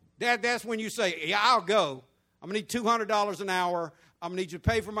 That's when you say, yeah, I'll go. I'm going to need $200 an hour. I'm going to need you to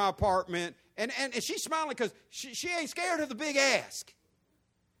pay for my apartment. And she's smiling because she ain't scared of the big ask.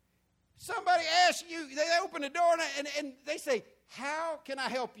 Somebody asks you, they open the door and they say, how can I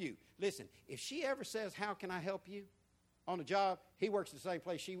help you? Listen, if she ever says, how can I help you on the job, he works the same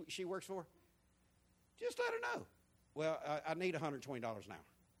place she works for, just let her know. Well, I need $120 an hour.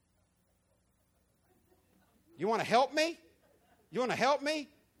 You want to help me? You want to help me?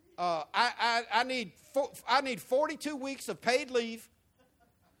 I need 42 weeks of paid leave.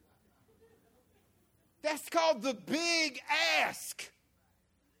 That's called the big ask.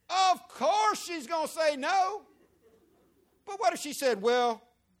 Of course she's going to say no. But what if she said, well,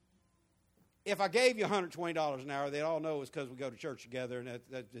 if I gave you $120 an hour, they'd all know it's because we go to church together, and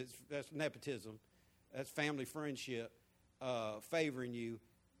that's nepotism. That's family friendship, favoring you.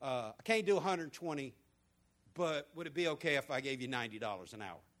 I can't do $120, but would it be okay if I gave you $90 an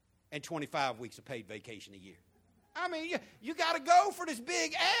hour and 25 weeks of paid vacation a year? I mean, you got to go for this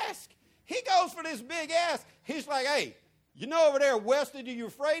big ask. He goes for this big ask. He's like, hey, you know over there west of the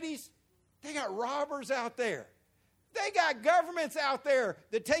Euphrates, they got robbers out there. They got governments out there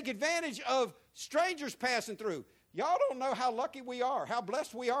that take advantage of strangers passing through. Y'all don't know how lucky we are, how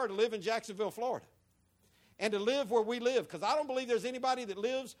blessed we are to live in Jacksonville, Florida, and to live where we live, because I don't believe there's anybody that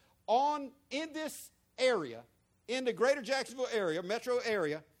lives in this area, in the greater Jacksonville area, metro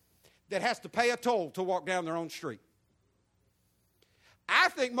area, that has to pay a toll to walk down their own street. I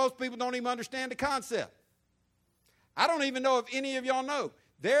think most people don't even understand the concept. I don't even know if any of y'all know.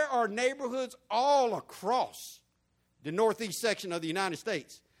 There are neighborhoods all across the northeast section of the United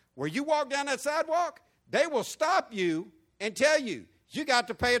States where you walk down that sidewalk, they will stop you and tell you, you got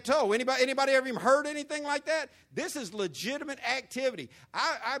to pay a toll. Anybody ever even heard anything like that? This is legitimate activity.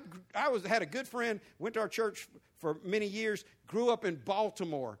 I had a good friend, went to our church for many years, grew up in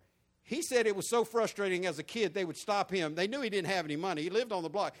Baltimore. He said it was so frustrating as a kid, they would stop him. They knew he didn't have any money. He lived on the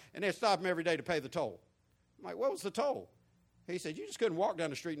block, and they'd stop him every day to pay the toll. I'm like, what was the toll? He said, you just couldn't walk down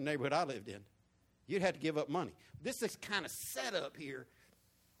the street in the neighborhood I lived in. You'd have to give up money. This is kind of set up here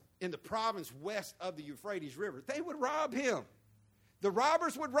in the province west of the Euphrates River. They would rob him. The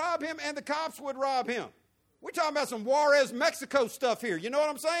robbers would rob him, and the cops would rob him. We're talking about some Juarez, Mexico stuff here. You know what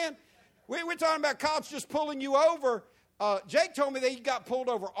I'm saying? We're talking about cops just pulling you over. Jake told me that he got pulled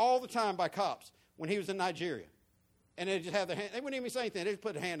over all the time by cops when he was in Nigeria. And they just have their hand. They wouldn't even say anything. They just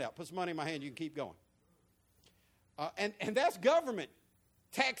put a hand out. Put some money in my hand. You can keep going. And that's government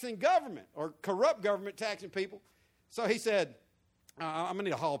taxing government, or corrupt government taxing people. So he said, I'm going to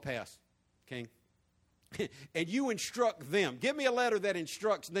need a hall pass, King. And you instruct them. Give me a letter that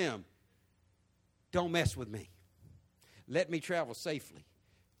instructs them. Don't mess with me. Let me travel safely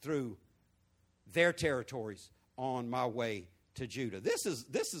through their territories on my way to Judah. This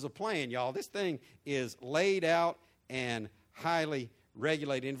is a plan, y'all. This thing is laid out and highly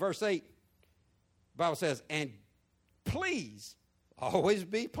regulated. In verse 8, the Bible says, and please always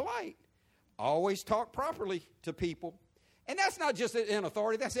be polite. Always talk properly to people. And that's not just in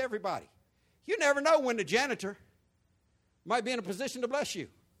authority, that's everybody. You never know when the janitor might be in a position to bless you.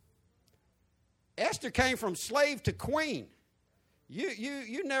 Esther came from slave to queen.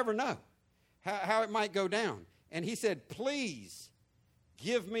 You never know how it might go down. And he said, please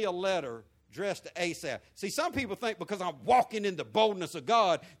give me a letter addressed to Asaph. See, some people think because I'm walking in the boldness of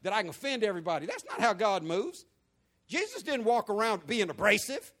God that I can offend everybody. That's not how God moves. Jesus didn't walk around being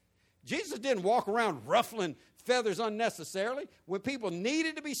abrasive. Jesus didn't walk around ruffling feathers unnecessarily. When people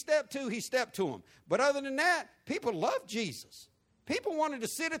needed to be stepped to, he stepped to them. But other than that, people loved Jesus. People wanted to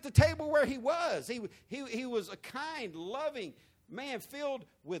sit at the table where he was. He was a kind, loving man filled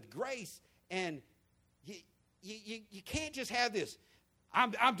with grace. And you can't just have this,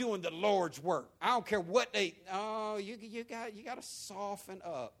 I'm doing the Lord's work. I don't care what you got to soften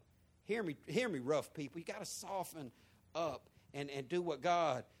up. Hear me, rough people. You got to soften up and do what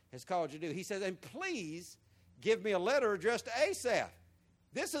God has called you to do. He says, and please give me a letter addressed to Asaph.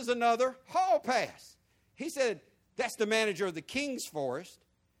 This is another hall pass. He said, that's the manager of the king's forest.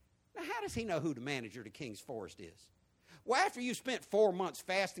 Now, how does he know who the manager of the king's forest is? Well, after you spent 4 months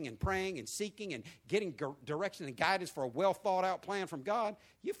fasting and praying and seeking and getting direction and guidance for a well-thought-out plan from God,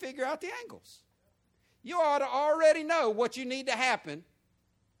 you figure out the angles. You ought to already know what you need to happen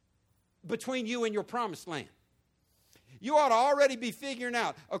between you and your promised land. You ought to already be figuring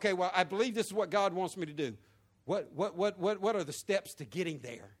out, okay, well, I believe this is what God wants me to do. What are the steps to getting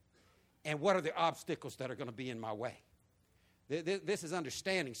there? And what are the obstacles that are going to be in my way? This is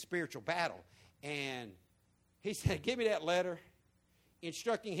understanding spiritual battle. And he said, give me that letter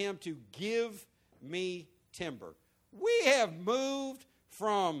instructing him to give me timber. We have moved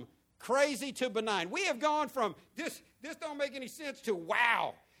from crazy to benign. We have gone from this don't make any sense to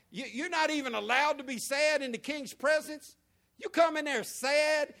wow. You're not even allowed to be sad in the king's presence. You come in there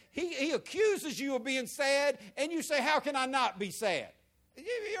sad. He accuses you of being sad, and you say, how can I not be sad?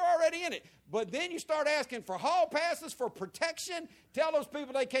 You're already in it. But then you start asking for hall passes, for protection. Tell those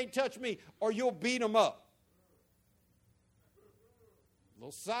people they can't touch me, or you'll beat them up.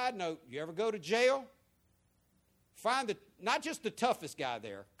 Little side note, you ever go to jail? Find not just the toughest guy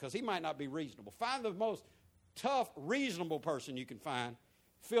there, because he might not be reasonable. Find the most tough, reasonable person you can find.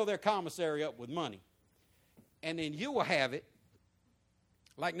 Fill their commissary up with money. And then you will have it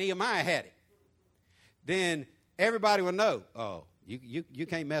like Nehemiah had it. Then everybody will know, oh, you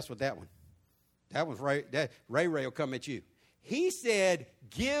can't mess with that one. That one's Ray will come at you. He said,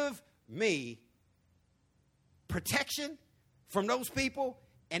 give me protection from those people,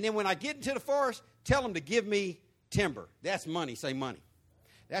 and then when I get into the forest, tell them to give me timber. That's money. Say money.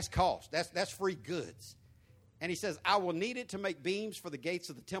 That's cost. That's free goods. And he says, I will need it to make beams for the gates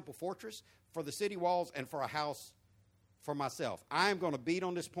of the temple fortress, for the city walls, and for a house for myself. I am going to beat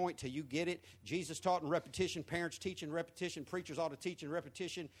on this point till you get it. Jesus taught in repetition. Parents teach in repetition. Preachers ought to teach in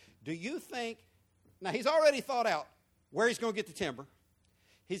repetition. Do you think, now he's already thought out where he's going to get the timber.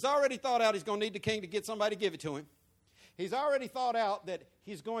 He's already thought out he's going to need the king to get somebody to give it to him. He's already thought out that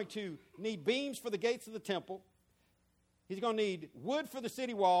he's going to need beams for the gates of the temple. He's going to need wood for the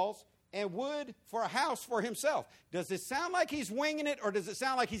city walls and wood for a house for himself. Does it sound like he's winging it, or does it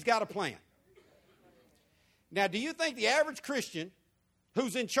sound like he's got a plan? Now, do you think the average Christian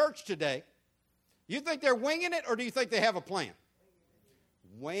who's in church today, you think they're winging it, or do you think they have a plan?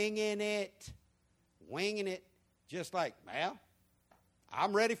 Winging it. Winging it. Just like, well,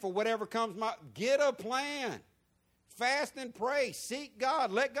 I'm ready for whatever comes my... Get a plan. Fast and pray. Seek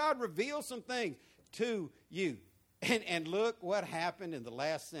God. Let God reveal some things to you. And look what happened in the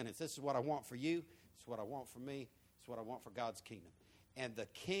last sentence. This is what I want for you. This is what I want for me. This is what I want for God's kingdom. And the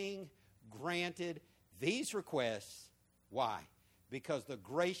king granted these requests. Why? Because the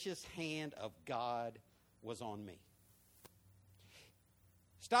gracious hand of God was on me.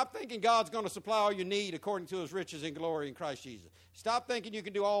 Stop thinking God's going to supply all you need according to his riches and glory in Christ Jesus. Stop thinking you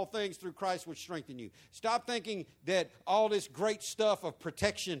can do all things through Christ which strengthen you. Stop thinking that all this great stuff of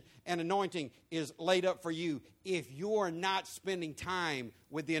protection and anointing is laid up for you if you're not spending time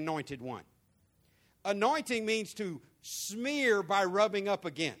with the anointed one. Anointing means to smear by rubbing up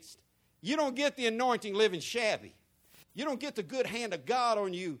against. You don't get the anointing living shabby. You don't get the good hand of God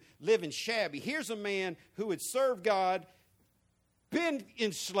on you living shabby. Here's a man who had served God, been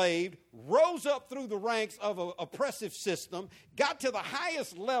enslaved, rose up through the ranks of an oppressive system, got to the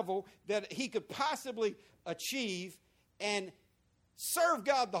highest level that he could possibly achieve, and served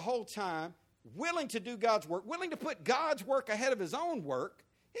God the whole time, willing to do God's work, willing to put God's work ahead of his own work.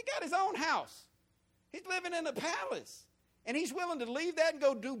 He got his own house. He's living in a palace. And he's willing to leave that and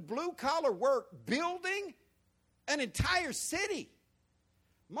go do blue-collar work, building an entire city.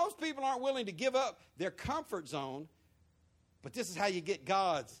 Most people aren't willing to give up their comfort zone. But this is how you get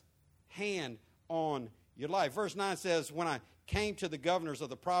God's hand on your life. Verse 9 says, when I came to the governors of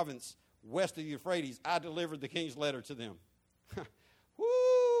the province west of the Euphrates, I delivered the king's letter to them.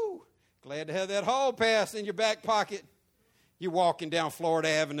 Woo! Glad to have that hall pass in your back pocket. You're walking down Florida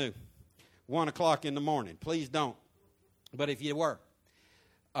Avenue, 1 o'clock in the morning. Please don't. But if you were,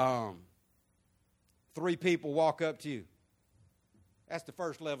 3 people walk up to you. That's the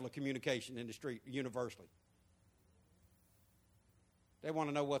first level of communication in the street universally. They want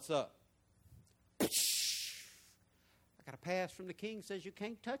to know what's up. I got a pass from the king, says you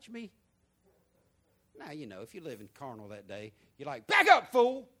can't touch me. Now, you know, if you live in carnal that day, you're like, back up,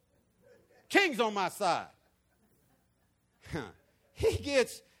 fool. King's on my side. He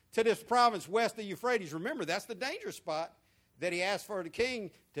gets to this province west of Euphrates. Remember, that's the danger spot that he asked for the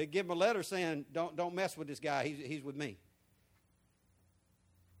king to give him a letter saying, don't mess with this guy. He's with me.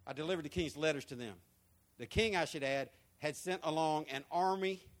 I delivered the king's letters to them. The king, I should add, had sent along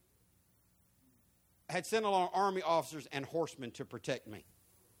army officers and horsemen to protect me.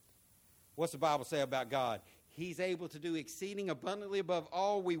 What's the Bible say about God? He's able to do exceeding abundantly above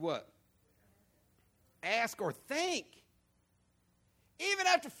all we what? Ask or think. Even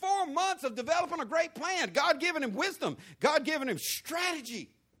after 4 months of developing a great plan, God giving him wisdom, God giving him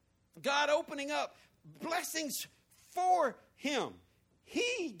strategy, God opening up blessings for him.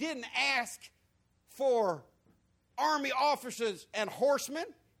 He didn't ask for army officers and horsemen.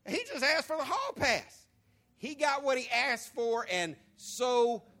 He just asked for the hall pass. He got what he asked for and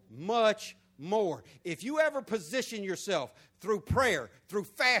so much more. If you ever position yourself through prayer, through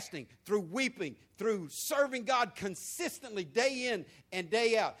fasting, through weeping, through serving God consistently day in and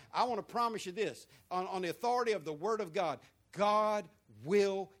day out, I want to promise you this, on the authority of the Word of God, God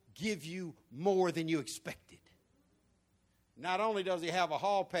will give you more than you expected. Not only does he have a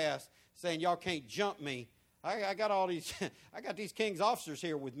hall pass saying y'all can't jump me, I got all these I got these king's officers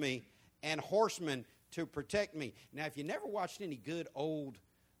here with me and horsemen to protect me. Now, if you never watched any good old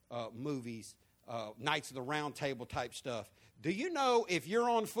movies, Knights of the Round Table type stuff, do you know if you're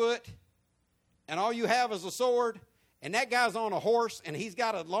on foot and all you have is a sword, and that guy's on a horse and he's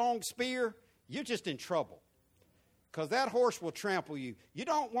got a long spear, you're just in trouble. Because that horse will trample you. You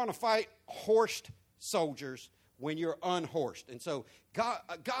don't want to fight horsed soldiers when you're unhorsed. And so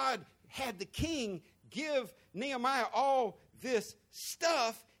God had the king give Nehemiah all this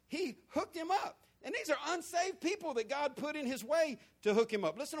stuff. He hooked him up. And these are unsaved people that God put in his way to hook him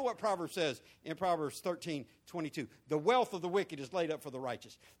up. Listen to what Proverbs says in Proverbs 13:22. The wealth of the wicked is laid up for the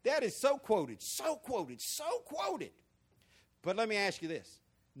righteous. That is so quoted, so quoted, so quoted. But let me ask you this.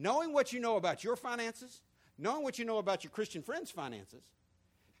 Knowing what you know about your finances, knowing what you know about your Christian friends' finances,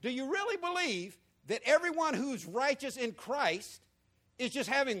 do you really believe that everyone who's righteous in Christ is just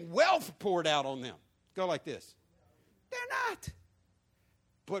having wealth poured out on them? Go like this. They're not.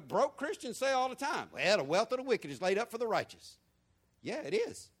 But broke Christians say all the time, well, the wealth of the wicked is laid up for the righteous. Yeah, it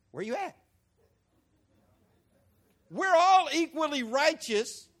is. Where you at? We're all equally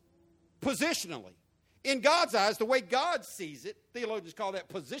righteous positionally. In God's eyes, the way God sees it, theologians call that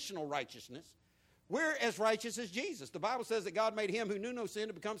positional righteousness. We're as righteous as Jesus. The Bible says that God made him who knew no sin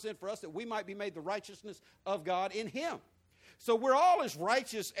to become sin for us, that we might be made the righteousness of God in him. So we're all as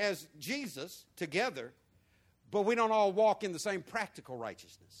righteous as Jesus together, but we don't all walk in the same practical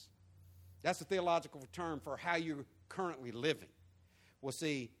righteousness. That's a theological term for how you're currently living. Well,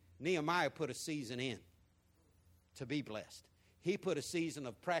 see, Nehemiah put a season in to be blessed. He put a season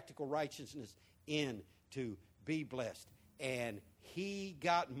of practical righteousness in to be blessed. And he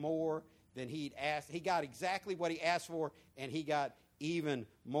got more than he'd asked. He got exactly what he asked for, and he got even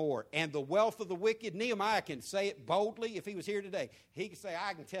more. And the wealth of the wicked, Nehemiah can say it boldly if he was here today. He can say,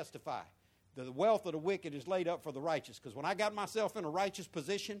 I can testify. The wealth of the wicked is laid up for the righteous. Because when I got myself in a righteous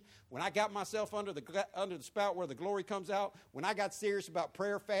position, when I got myself under the spout where the glory comes out, when I got serious about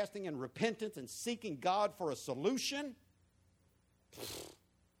prayer, fasting, and repentance and seeking God for a solution,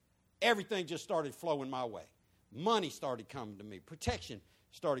 everything just started flowing my way. Money started coming to me. Protection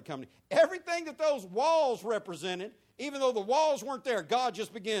started coming. Everything that those walls represented, even though the walls weren't there, God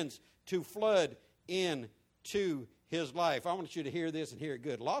just begins to flood into his life. I want you to hear this and hear it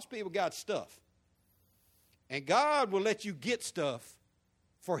good. Lost people got stuff. And God will let you get stuff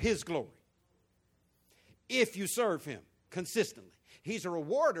for his glory if you serve him consistently. He's a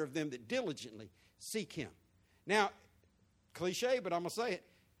rewarder of them that diligently seek him. Now, cliche, but I'm going to say it.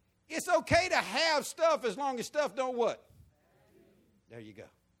 It's okay to have stuff as long as stuff don't what? There you go.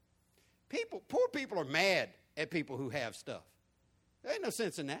 Poor people are mad at people who have stuff. There ain't no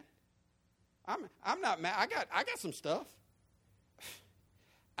sense in that. I'm not mad. I got some stuff.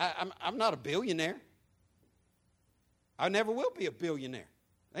 I'm not a billionaire. I never will be a billionaire.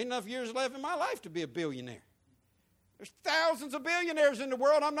 Ain't enough years left in my life to be a billionaire. There's thousands of billionaires in the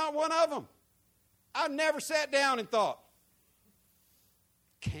world. I'm not one of them. I never sat down and thought,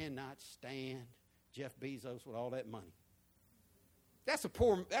 cannot stand Jeff Bezos with all that money. That's a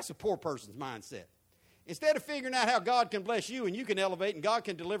poor person's mindset. Instead of figuring out how God can bless you and you can elevate and God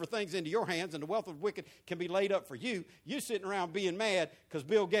can deliver things into your hands and the wealth of the wicked can be laid up for you, you're sitting around being mad because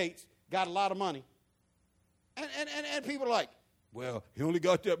Bill Gates got a lot of money. And people are like, well, he only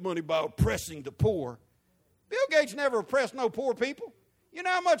got that money by oppressing the poor. Bill Gates never oppressed no poor people. You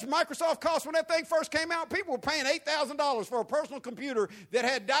know how much Microsoft cost when that thing first came out? People were paying $8,000 for a personal computer that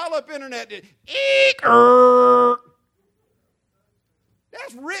had dial-up internet.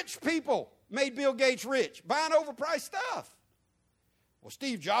 That's rich people made Bill Gates rich, buying overpriced stuff. Well,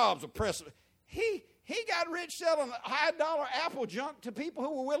 Steve Jobs oppressed. He got rich selling high-dollar Apple junk to people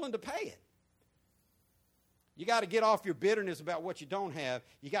who were willing to pay it. You got to get off your bitterness about what you don't have.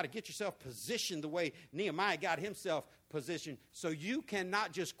 You got to get yourself positioned the way Nehemiah got himself positioned so you can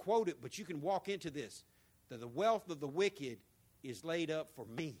not just quote it, but you can walk into this, that the wealth of the wicked is laid up for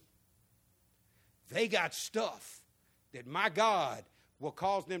me. They got stuff that my God will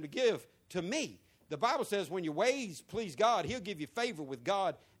cause them to give to me. The Bible says when your ways please God, he'll give you favor with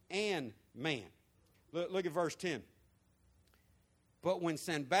God and man. Look at verse 10. But when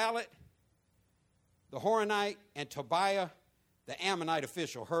Sanballat, the Horonite, and Tobiah, the Ammonite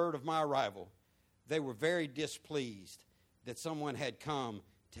official, heard of my arrival, they were very displeased that someone had come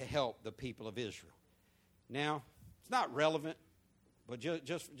to help the people of Israel. Now, it's not relevant, but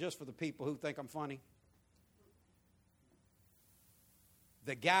just for the people who think I'm funny.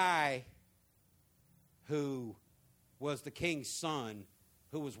 The guy who was the king's son,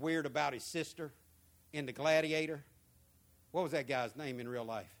 who was weird about his sister in The Gladiator. What was that guy's name in real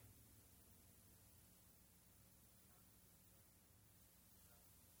life?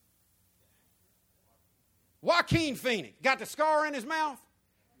 Joaquin Phoenix. Got the scar in his mouth?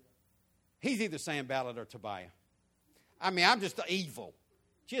 He's either Sanballat or Tobiah. I mean, I'm just evil.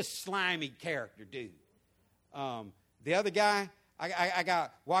 Just slimy character, dude. The other guy, I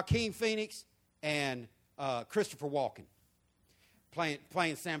got Joaquin Phoenix and Christopher Walken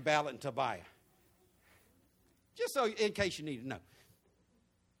playing Sanballat and Tobiah. Just so in case you need to know.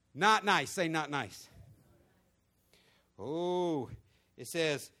 Not nice. Say not nice. Oh, it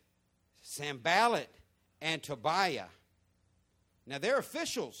says Sanballat and Tobiah. Now, they're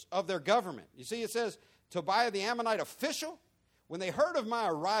officials of their government. You see, it says Tobiah the Ammonite official. When they heard of my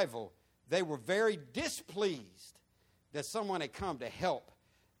arrival, they were very displeased that someone had come to help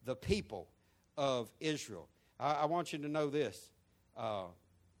the people of Israel. I want you to know this.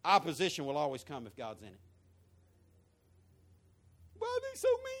 Opposition will always come if God's in it. Why are they so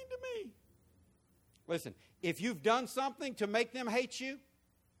mean to me? Listen, if you've done something to make them hate you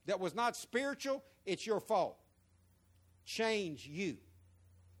that was not spiritual, it's your fault. Change you.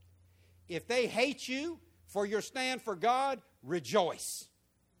 If they hate you for your stand for God, rejoice.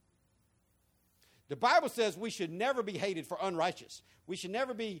 The Bible says we should never be hated for unrighteous. We should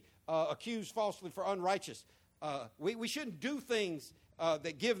never be accused falsely for unrighteous. We shouldn't do things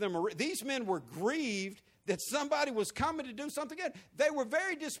that give them These men were grieved that somebody was coming to do something good. They were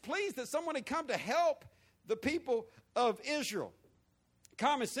very displeased that someone had come to help the people of Israel.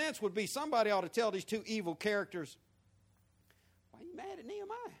 Common sense would be somebody ought to tell these two evil characters, why are you mad at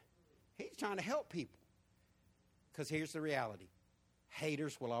Nehemiah? He's trying to help people. Because here's the reality.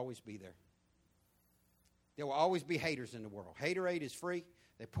 Haters will always be there. There will always be haters in the world. Haterade is free.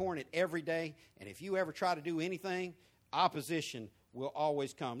 They're pouring it every day. And if you ever try to do anything, opposition will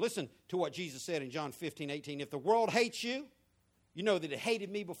always come. Listen to what Jesus said in John 15:18. If the world hates you, you know that it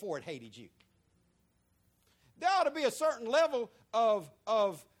hated me before it hated you. There ought to be a certain level of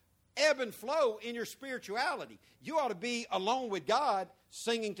ebb and flow in your spirituality. You ought to be alone with God,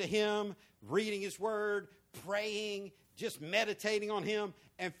 singing to Him, reading His Word, praying, just meditating on Him,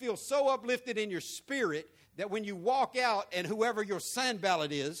 and feel so uplifted in your spirit that when you walk out and whoever your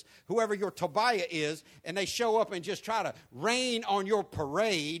Sanballat is, whoever your Tobiah is, and they show up and just try to rain on your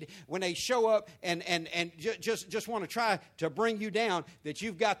parade, when they show up and just want to try to bring you down, that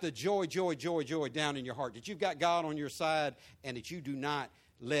you've got the joy down in your heart, that you've got God on your side, and that you do not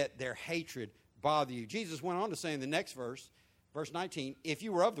let their hatred bother you. Jesus went on to say in the next verse, verse 19, if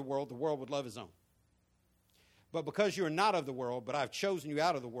you were of the world would love his own. But because you are not of the world, but I've chosen you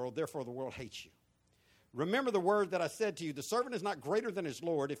out of the world, therefore the world hates you. Remember the word that I said to you, the servant is not greater than his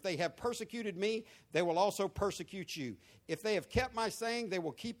Lord. If they have persecuted me, they will also persecute you. If they have kept my saying, they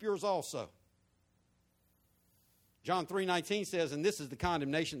will keep yours also. John 3:19 says, and this is the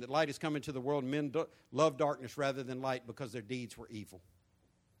condemnation, that light has come into the world, and men love darkness rather than light because their deeds were evil.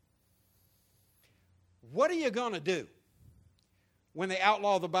 What are you going to do when they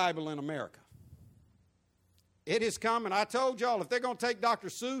outlaw the Bible in America? It is coming. I told y'all, if they're going to take Dr.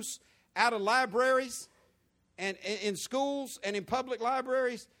 Seuss out of libraries and in schools and in public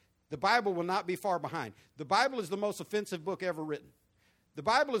libraries, the Bible will not be far behind. The Bible is the most offensive book ever written. The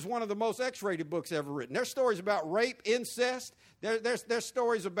Bible is one of the most X-rated books ever written. There's stories about rape, incest. There's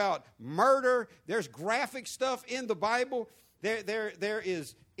stories about murder. There's graphic stuff in the Bible.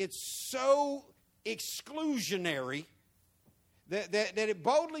 It's so exclusionary that it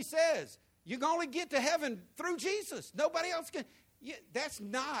boldly says, you can only get to heaven through Jesus. Nobody else can. That's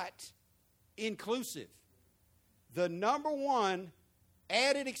not inclusive. The number one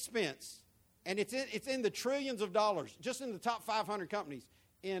added expense, and it's in the trillions of dollars, just in the top 500 companies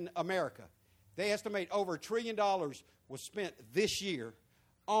in America. They estimate over $1 trillion was spent this year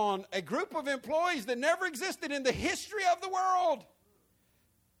on a group of employees that never existed in the history of the world.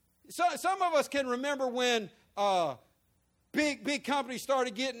 So, some of us can remember when big companies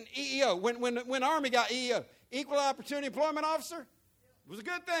started getting EEO. When Army got EEO, Equal Opportunity Employment Officer, it was a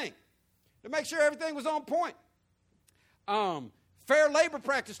good thing to make sure everything was on point. Fair labor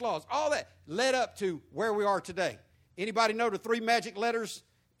practice laws, all that led up to where we are today. Anybody know the 3 magic letters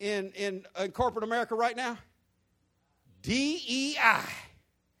in corporate America right now? DEI.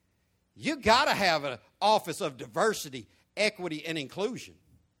 You got to have an office of diversity, equity, and inclusion.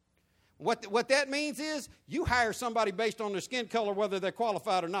 What that means is you hire somebody based on their skin color, whether they're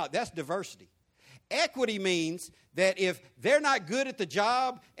qualified or not. That's diversity. Equity means that if they're not good at the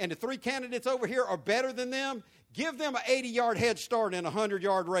job and the 3 candidates over here are better than them, give them an 80-yard head start in a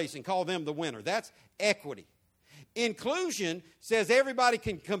 100-yard race and call them the winner. That's equity. Inclusion says everybody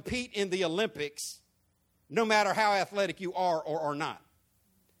can compete in the Olympics no matter how athletic you are or are not.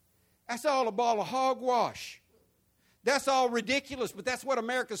 That's all a ball of hogwash. That's all ridiculous, but that's what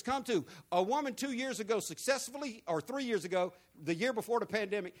America's come to. A woman 2 years ago successfully, or 3 years ago, the year before the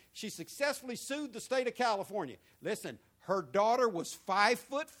pandemic, she successfully sued the state of California. Listen, her daughter was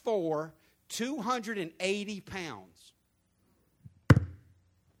 5'4", 280 pounds.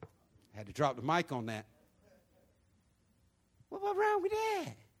 Had to drop the mic on that. Well, what's wrong with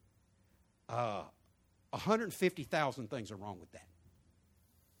that? 150,000 things are wrong with that.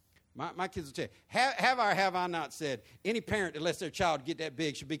 My kids will tell you, have I or have I not said, any parent that lets their child get that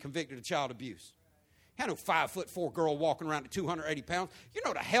big should be convicted of child abuse? Had no 5'4" girl walking around at 280 pounds. You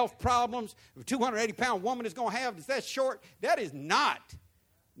know the health problems a 280-pound woman is going to have. Is that short? That is not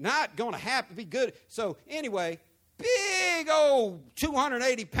going to happen. Be good. So anyway, big old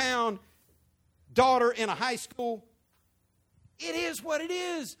 280-pound daughter in a high school. It is what it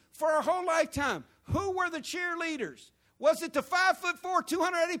is for our whole lifetime. Who were the cheerleaders? Was it the 5'4",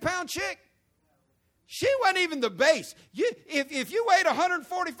 280-pound chick? She wasn't even the base. If you weighed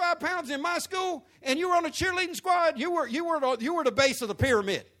 145 pounds in my school and you were on a cheerleading squad, you were the base of the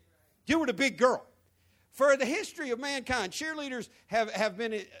pyramid. You were the big girl. For the history of mankind, cheerleaders have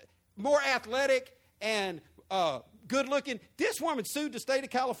been more athletic and good looking. This woman sued the state of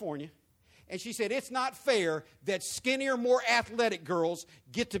California, and she said it's not fair that skinnier, more athletic girls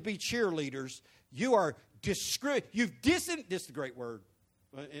get to be cheerleaders. You are this is a great word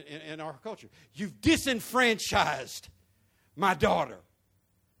in our culture. You've disenfranchised my daughter.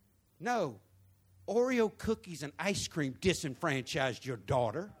 No, Oreo cookies and ice cream disenfranchised your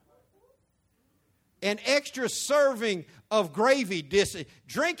daughter. An extra serving of gravy,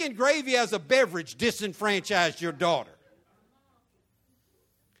 drinking gravy as a beverage disenfranchised your daughter.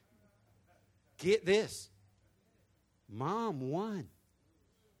 Get this. Mom won.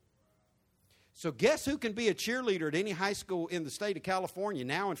 So guess who can be a cheerleader at any high school in the state of California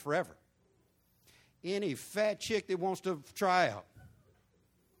now and forever? Any fat chick that wants to try out.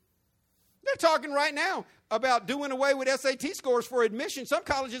 They're talking right now about doing away with SAT scores for admission. Some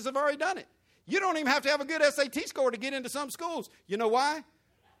colleges have already done it. You don't even have to have a good SAT score to get into some schools. You know why?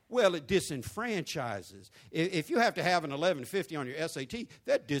 Well, it disenfranchises. If you have to have an 1150 on your SAT,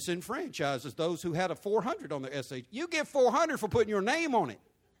 that disenfranchises those who had a 400 on their SAT. You get 400 for putting your name on it.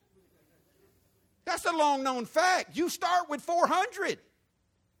 That's a long-known fact. You start with 400.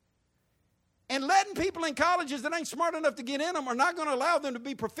 And letting people in colleges that ain't smart enough to get in them are not going to allow them to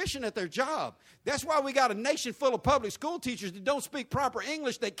be proficient at their job. That's why we got a nation full of public school teachers that don't speak proper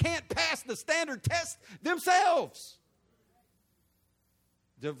English, that can't pass the standard test themselves.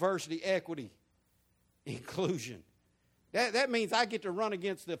 Diversity, equity, inclusion. That means I get to run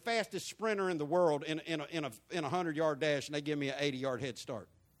against the fastest sprinter in the world in a 100-yard dash, and they give me an 80-yard head start.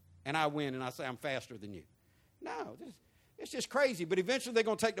 And I win, and I say I'm faster than you. No, it's just crazy. But eventually they're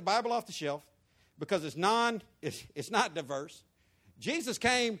going to take the Bible off the shelf because it's not diverse. Jesus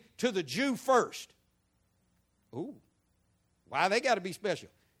came to the Jew first. Ooh, why they got to be special?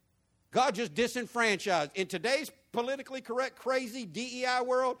 God just disenfranchised. In today's politically correct, crazy DEI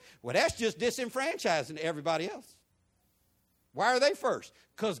world, well, that's just disenfranchising everybody else. Why are they first?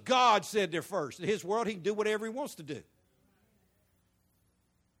 Because God said they're first. In His world, He can do whatever He wants to do.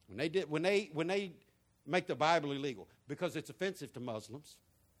 When they make the Bible illegal, because it's offensive to Muslims,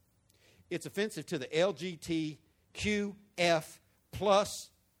 it's offensive to the LGBTQF plus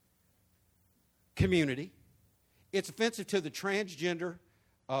community, it's offensive to the transgender,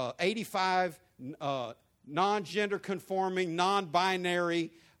 85 non-gender conforming,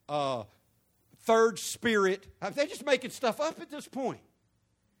 non-binary, third spirit. They're just making stuff up at this point.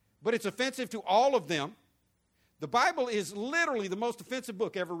 But it's offensive to all of them. The Bible is literally the most offensive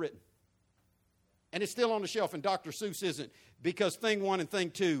book ever written. And it's still on the shelf, and Dr. Seuss isn't, because thing 1 and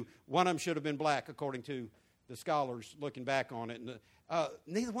thing 2, one of them should have been black, according to the scholars looking back on it. And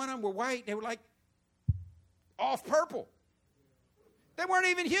neither one of them were white. They were like off purple. They weren't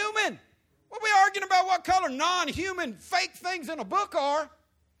even human. What are we arguing about what color non-human fake things in a book are?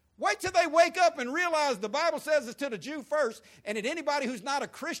 Wait till they wake up and realize the Bible says it's to the Jew first, and that anybody who's not a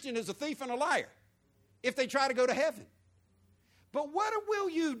Christian is a thief and a liar if they try to go to heaven. But what will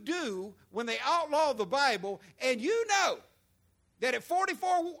you do when they outlaw the Bible and you know that at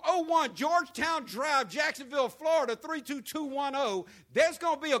 4401 Georgetown Drive, Jacksonville, Florida, 32210, there's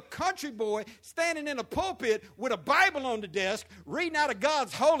going to be a country boy standing in a pulpit with a Bible on the desk, reading out of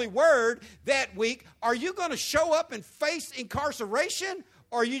God's holy word that week? Are you going to show up and face incarceration?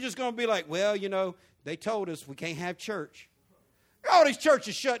 Or are you just going to be like, well, you know, they told us we can't have church. All these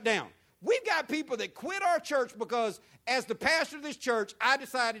churches shut down. We've got people that quit our church because as the pastor of this church, I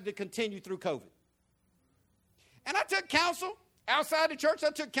decided to continue through COVID. And I took counsel outside the church.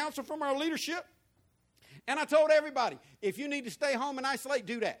 I took counsel from our leadership. And I told everybody, if you need to stay home and isolate,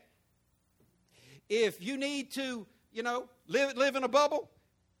 do that. If you need to, you know, live in a bubble,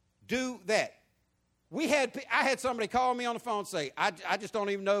 do that. I had somebody call me on the phone and say, I just don't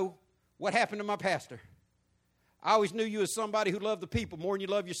even know what happened to my pastor. I always knew you as somebody who loved the people more than you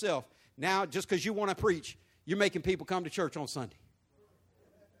love yourself. Now, just because you want to preach, you're making people come to church on Sunday.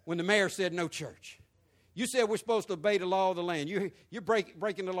 When the mayor said no church. You said we're supposed to obey the law of the land. You're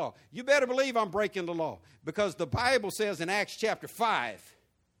breaking the law. You better believe I'm breaking the law. Because the Bible says in Acts chapter 5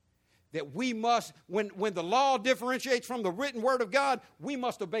 that we must, when the law differentiates from the written word of God, we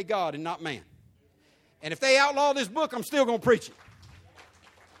must obey God and not man. And if they outlaw this book, I'm still going to preach it.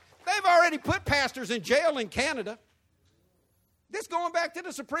 They've already put pastors in jail in Canada. This going back to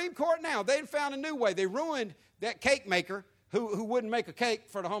the Supreme Court now. They found a new way. They ruined that cake maker who wouldn't make a cake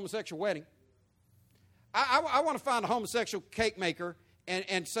for the homosexual wedding. I want to find a homosexual cake maker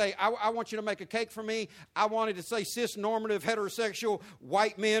and say, I want you to make a cake for me. I wanted to say cis-normative, heterosexual,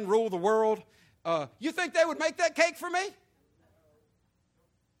 white men rule the world. You think they would make that cake for me?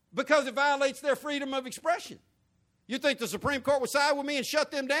 Because it violates their freedom of expression. You think the Supreme Court would side with me and shut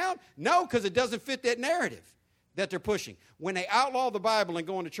them down? No, because it doesn't fit that narrative that they're pushing. When they outlaw the Bible and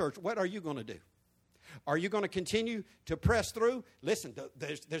go into church, what are you going to do? Are you going to continue to press through? Listen,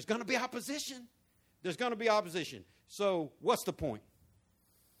 there's going to be opposition. There's going to be opposition. So what's the point?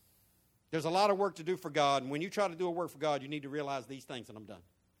 There's a lot of work to do for God. And when you try to do a work for God, you need to realize these things, and I'm done.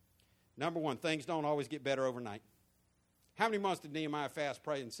 Number one, things don't always get better overnight. How many months did Nehemiah fast,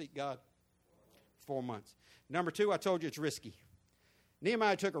 pray, and seek God? 4 months. Number two, I told you it's risky.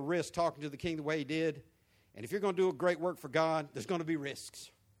 Nehemiah took a risk talking to the king the way he did. And if you're going to do a great work for God, there's going to be risks.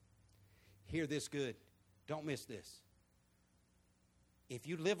 Hear this good. Don't miss this. If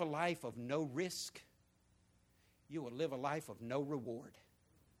you live a life of no risk, you will live a life of no reward.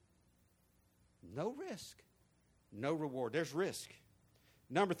 No risk, no reward. There's risk.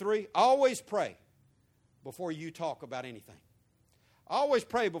 Number three, always pray before you talk about anything. Always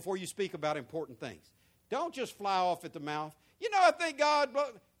pray before you speak about important things. Don't just fly off at the mouth. You know, I think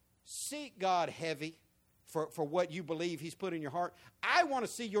seek God heavy for what you believe He's put in your heart. I want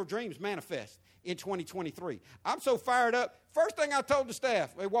to see your dreams manifest in 2023. I'm so fired up. First thing I told the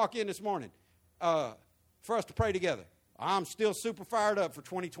staff, they walk in this morning, for us to pray together. I'm still super fired up for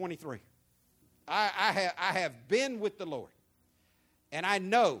 2023. I have been with the Lord. And I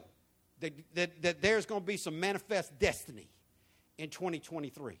know that there's going to be some manifest destiny in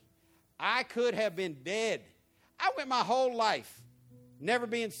 2023. I could have been dead. I went my whole life never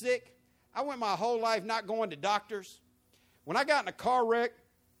being sick. I went my whole life not going to doctors. When I got in a car wreck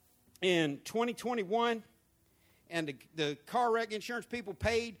in 2021, and the car wreck insurance people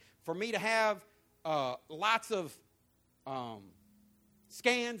paid for me to have lots of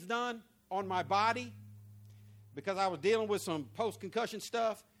scans done on my body because I was dealing with some post-concussion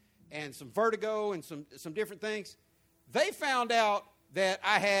stuff and some vertigo and some different things. They found out that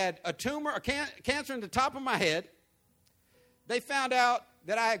I had a tumor, cancer in the top of my head. They found out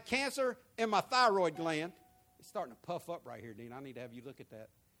that I had cancer in my thyroid gland. It's starting to puff up right here, Dean. I need to have you look at that.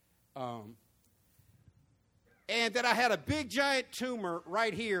 And that I had a big, giant tumor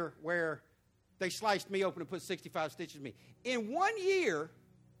right here where they sliced me open and put 65 stitches in me. In 1 year,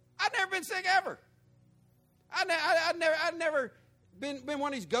 I'd never been sick ever. I'd never been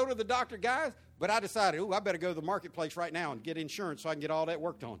one of these go-to-the-doctor guys, but I decided, I better go to the marketplace right now and get insurance so I can get all that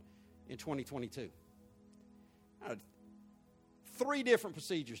worked on in 2022. I had 3 different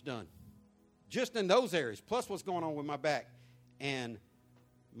procedures done just in those areas, plus what's going on with my back and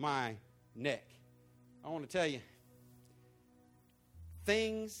my neck. I want to tell you,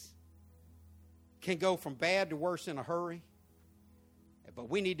 things can go from bad to worse in a hurry, but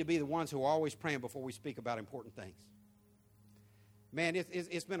we need to be the ones who are always praying before we speak about important things. Man,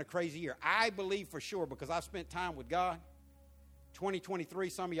 it's been a crazy year. I believe for sure, because I've spent time with God, 2023,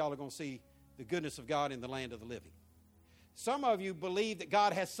 some of y'all are going to see the goodness of God in the land of the living. Some of you believe that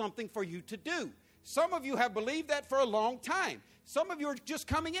God has something for you to do. Some of you have believed that for a long time. Some of you are just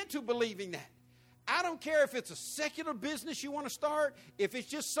coming into believing that. I don't care if it's a secular business you want to start, if it's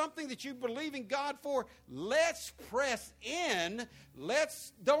just something that you believe in God for, let's press in.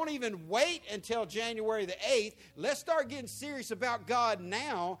 Don't even wait until January the 8th. Let's start getting serious about God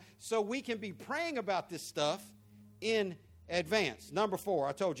now so we can be praying about this stuff in advance. Number 4,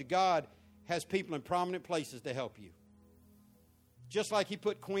 I told you, God has people in prominent places to help you. Just like He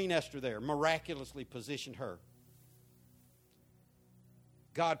put Queen Esther there, miraculously positioned her.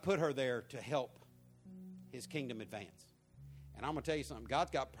 God put her there to help His kingdom advance. And I'm going to tell you something. God's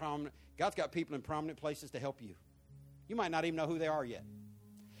got people in prominent places to help you. You might not even know who they are yet.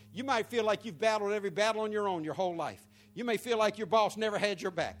 You might feel like you've battled every battle on your own your whole life. You may feel like your boss never had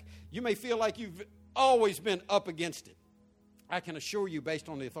your back. You may feel like you've always been up against it. I can assure you, based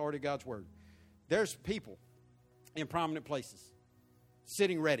on the authority of God's word, there's people in prominent places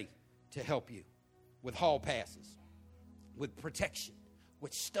sitting ready to help you with hall passes, with protection,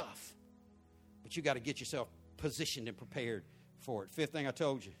 with stuff. But you got to get yourself positioned and prepared for it. Fifth thing I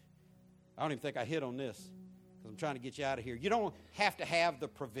told you, I don't even think I hit on this because I'm trying to get you out of here. You don't have to have the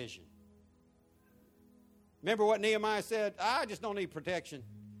provision. Remember what Nehemiah said? I just don't need protection.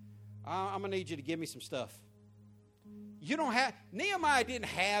 I'm going to need you to give me some stuff. You don't have, Nehemiah didn't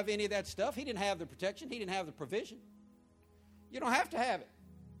have any of that stuff. He didn't have the protection. He didn't have the provision. You don't have to have it.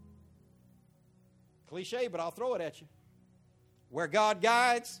 Cliche, but I'll throw it at you. Where God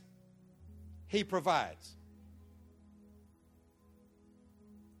guides, He provides.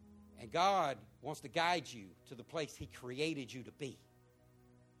 And God wants to guide you to the place He created you to be.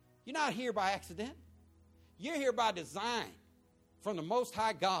 You're not here by accident. You're here by design from the Most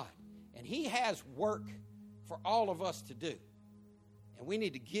High God. And He has work for all of us to do. And we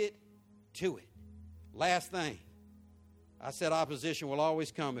need to get to it. Last thing. I said opposition will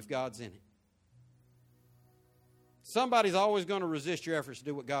always come if God's in it. Somebody's always going to resist your efforts to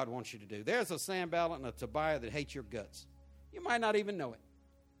do what God wants you to do. There's a Sanballat and a Tobiah that hate your guts. You might not even know it.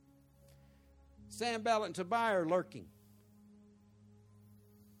 Sanballat and Tobiah are lurking.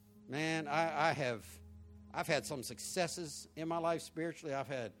 Man, I've had some successes in my life spiritually. I've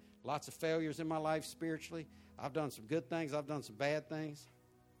had lots of failures in my life spiritually. I've done some good things. I've done some bad things.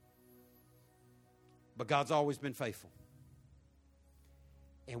 But God's always been faithful.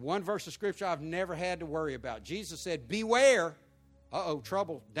 And one verse of Scripture I've never had to worry about. Jesus said, beware.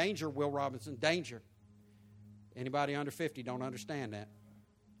 Trouble, danger, Will Robinson, danger. Anybody under 50 don't understand that.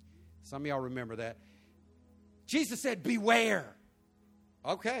 Some of y'all remember that. Jesus said, beware.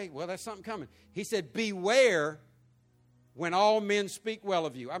 Okay, well, that's something coming. He said, beware when all men speak well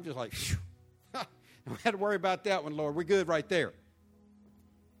of you. I'm just like, phew. I don't have to worry about that one, Lord. We're good right there.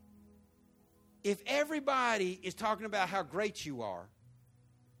 If everybody is talking about how great you are,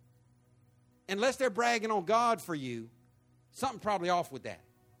 unless they're bragging on God for you, something's probably off with that.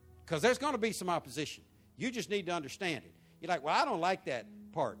 Because there's going to be some opposition. You just need to understand it. You're like, well, I don't like that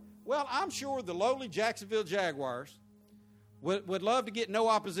part. Well, I'm sure the lowly Jacksonville Jaguars would love to get no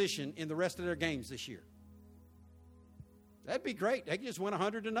opposition in the rest of their games this year. That'd be great. They could just win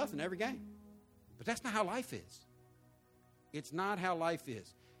 100-0 every game. But that's not how life is. It's not how life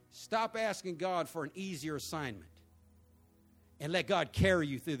is. Stop asking God for an easier assignment and let God carry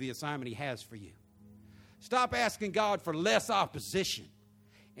you through the assignment He has for you. Stop asking God for less opposition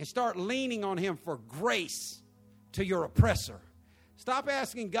and start leaning on Him for grace to your oppressor. Stop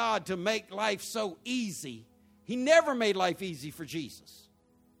asking God to make life so easy. He never made life easy for Jesus.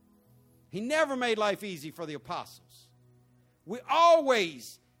 He never made life easy for the apostles. We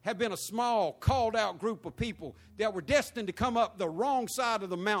always have been a small, called-out group of people that were destined to come up the wrong side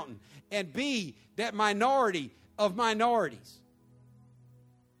of the mountain and be that minority of minorities.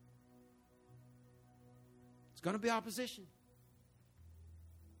 It's going to be opposition.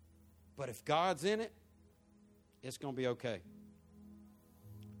 But if God's in it, it's going to be okay.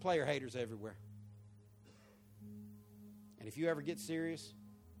 Player haters everywhere. And if you ever get serious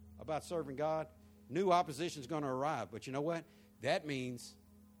about serving God, new opposition is going to arrive. But you know what? That means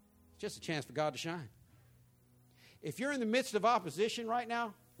it's just a chance for God to shine. If you're in the midst of opposition right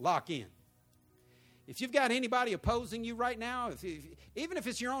now, lock in. If you've got anybody opposing you right now, even if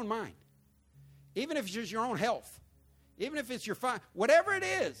it's your own mind, even if it's just your own health, even if it's your whatever it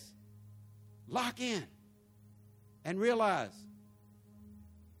is, lock in and realize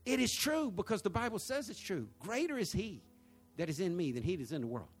it is true because the Bible says it's true. Greater is He that is in me than he that is in the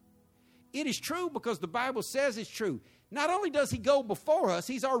world. It is true because the Bible says it's true. Not only does He go before us,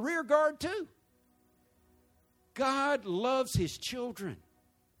 He's our rear guard too. God loves His children.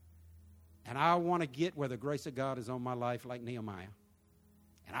 And I want to get where the grace of God is on my life like Nehemiah.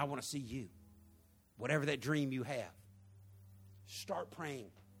 And I want to see you. Whatever that dream you have, start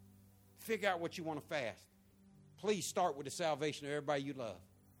praying. Figure out what you want to fast. Please start with the salvation of everybody you love.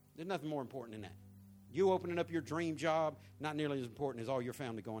 There's nothing more important than that. You opening up your dream job, not nearly as important as all your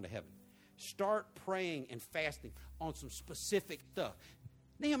family going to heaven. Start praying and fasting on some specific stuff.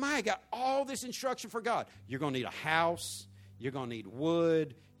 Nehemiah got all this instruction for God. You're going to need a house. You're going to need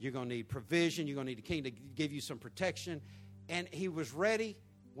wood. You're going to need provision. You're going to need a king to give you some protection. And he was ready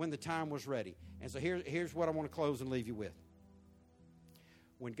when the time was ready. And so here's what I want to close and leave you with.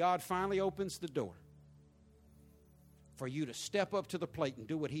 When God finally opens the door for you to step up to the plate and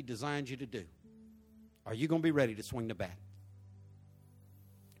do what He designed you to do, are you going to be ready to swing the bat?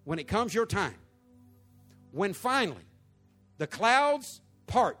 When it comes your time, when finally the clouds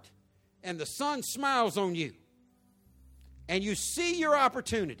part and the sun smiles on you and you see your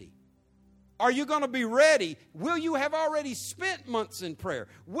opportunity, Are you going to be ready? Will you have already spent months in prayer?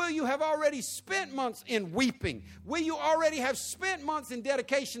 Will you have already spent months in weeping? Will you already have spent months in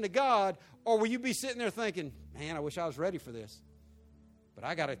dedication to God? Or will you be sitting there thinking, man, I wish I was ready for this. But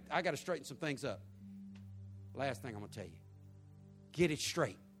I got to straighten some things up. Last thing I'm going to tell you. Get it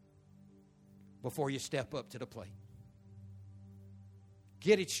straight before you step up to the plate.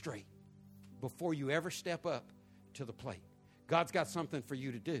 Get it straight before you ever step up to the plate. God's got something for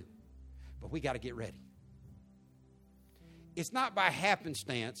you to do, but we got to get ready. It's not by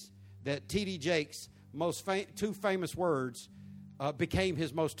happenstance that T.D. Jakes' two famous words became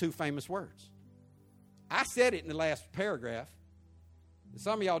his most two famous words. I said it in the last paragraph.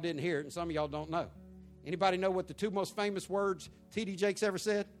 Some of y'all didn't hear it, and some of y'all don't know. Anybody know what the two most famous words T.D. Jakes ever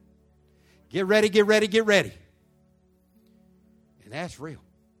said? Get ready, get ready, get ready. And that's real.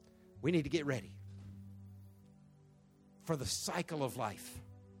 We need to get ready for the cycle of life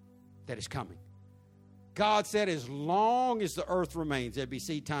that is coming. God said as long as the earth remains, there'll be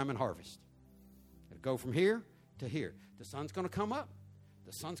seed time and harvest. It'll go from here to here. The sun's going to come up.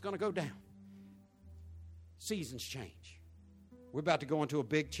 The sun's going to go down. Seasons change. We're about to go into a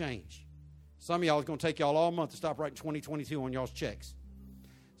big change. Some of y'all, it's going to take y'all all month to stop writing 2022 on y'all's checks.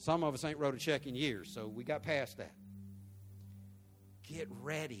 Some of us ain't wrote a check in years, so we got past that. Get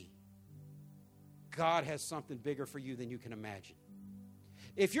ready. God has something bigger for you than you can imagine.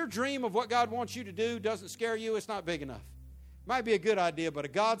 If your dream of what God wants you to do doesn't scare you, it's not big enough. Might be a good idea, but a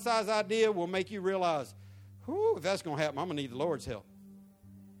God-sized idea will make you realize, if that's going to happen, I'm going to need the Lord's help.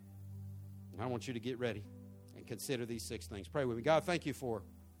 I want you to get ready and consider these 6 things. Pray with me. God, thank you for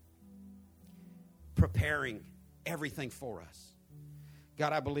preparing everything for us.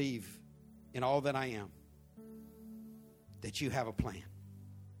 God, I believe in all that I am that you have a plan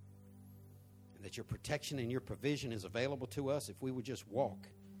and that your protection and your provision is available to us if we would just walk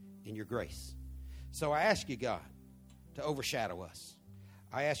in your grace. So I ask you, God, to overshadow us.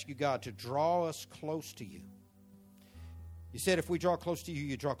 I ask you, God, to draw us close to you. You said if we draw close to you,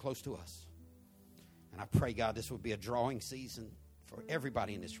 you draw close to us. And I pray, God, this would be a drawing season for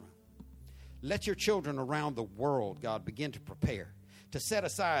everybody in this room. Let your children around the world, God, begin to prepare to set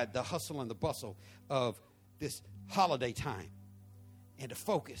aside the hustle and the bustle of this holiday time and to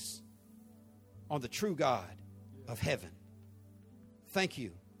focus on the true God of heaven. Thank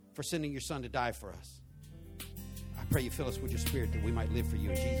you for sending your son to die for us. I pray you fill us with your spirit that we might live for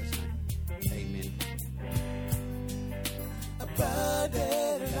you in Jesus' name. Amen.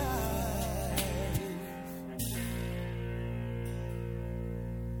 Abundant life.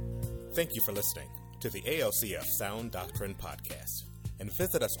 Thank you for listening to the ALCF Sound Doctrine Podcast, and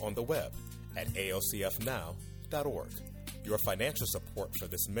visit us on the web at alcfnow.org. Your financial support for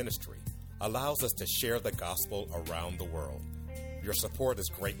this ministry allows us to share the gospel around the world. Your support is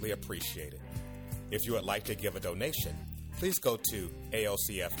greatly appreciated. If you would like to give a donation, please go to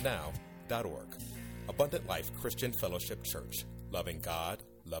alcfnow.org. Abundant Life Christian Fellowship Church, loving God,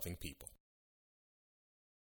 loving people.